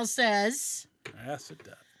email says. Yes, it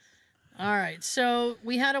does. All right, so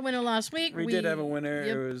we had a winner last week. We did have a winner.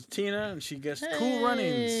 Yep. It was Tina, and she guessed Cool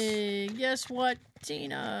Runnings. Hey, guess what,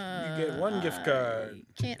 Tina? You get 1 gift card.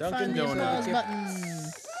 I can't Dunkin' find the Donuts. applause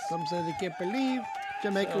button. Some say they can't believe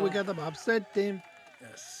Jamaica. We got the upset team.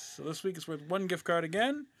 Yes. So this week it's worth 1 gift card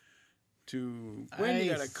again. To win, you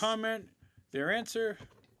got to Nice. comment their answer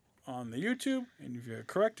on the YouTube, and if you're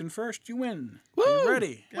correct and first, you win. Woo! Are you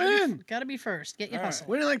ready? Win! Gotta be first. Get your All right. hustle.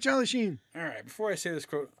 Winning like Charlie Sheen. All right. Before I say this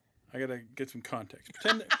quote, I gotta get some context.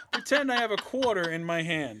 Pretend I have a quarter in my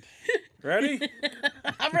hand. Ready?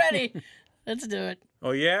 I'm ready. Let's do it.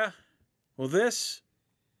 Oh yeah? Well, this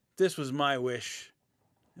was my wish,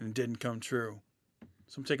 and it didn't come true.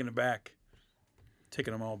 So I'm taking it back.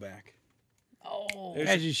 Taking them all back. Oh,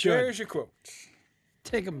 As you should. There's your quote.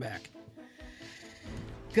 Take them back.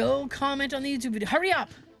 go comment on the YouTube video. Hurry up.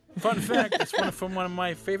 Fun fact: it's from one of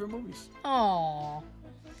my favorite movies. Oh,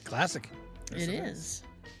 Classic. it is.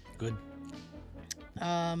 Good.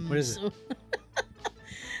 What is it?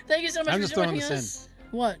 Thank you so much I'm for just throwing joining this in. us.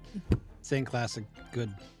 What? Saying classic.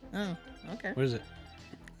 Good. Oh, okay. What is it?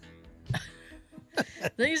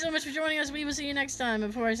 Thank you so much for joining us. We will see you next time.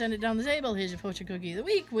 Before I send it down the table, here's your fortune cookie of the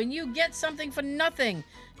week. When you get something for nothing,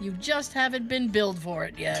 you just haven't been billed for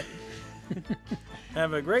it yet.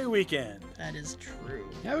 Have a great weekend. That is true.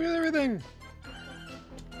 Have a good everything.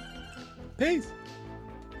 Peace.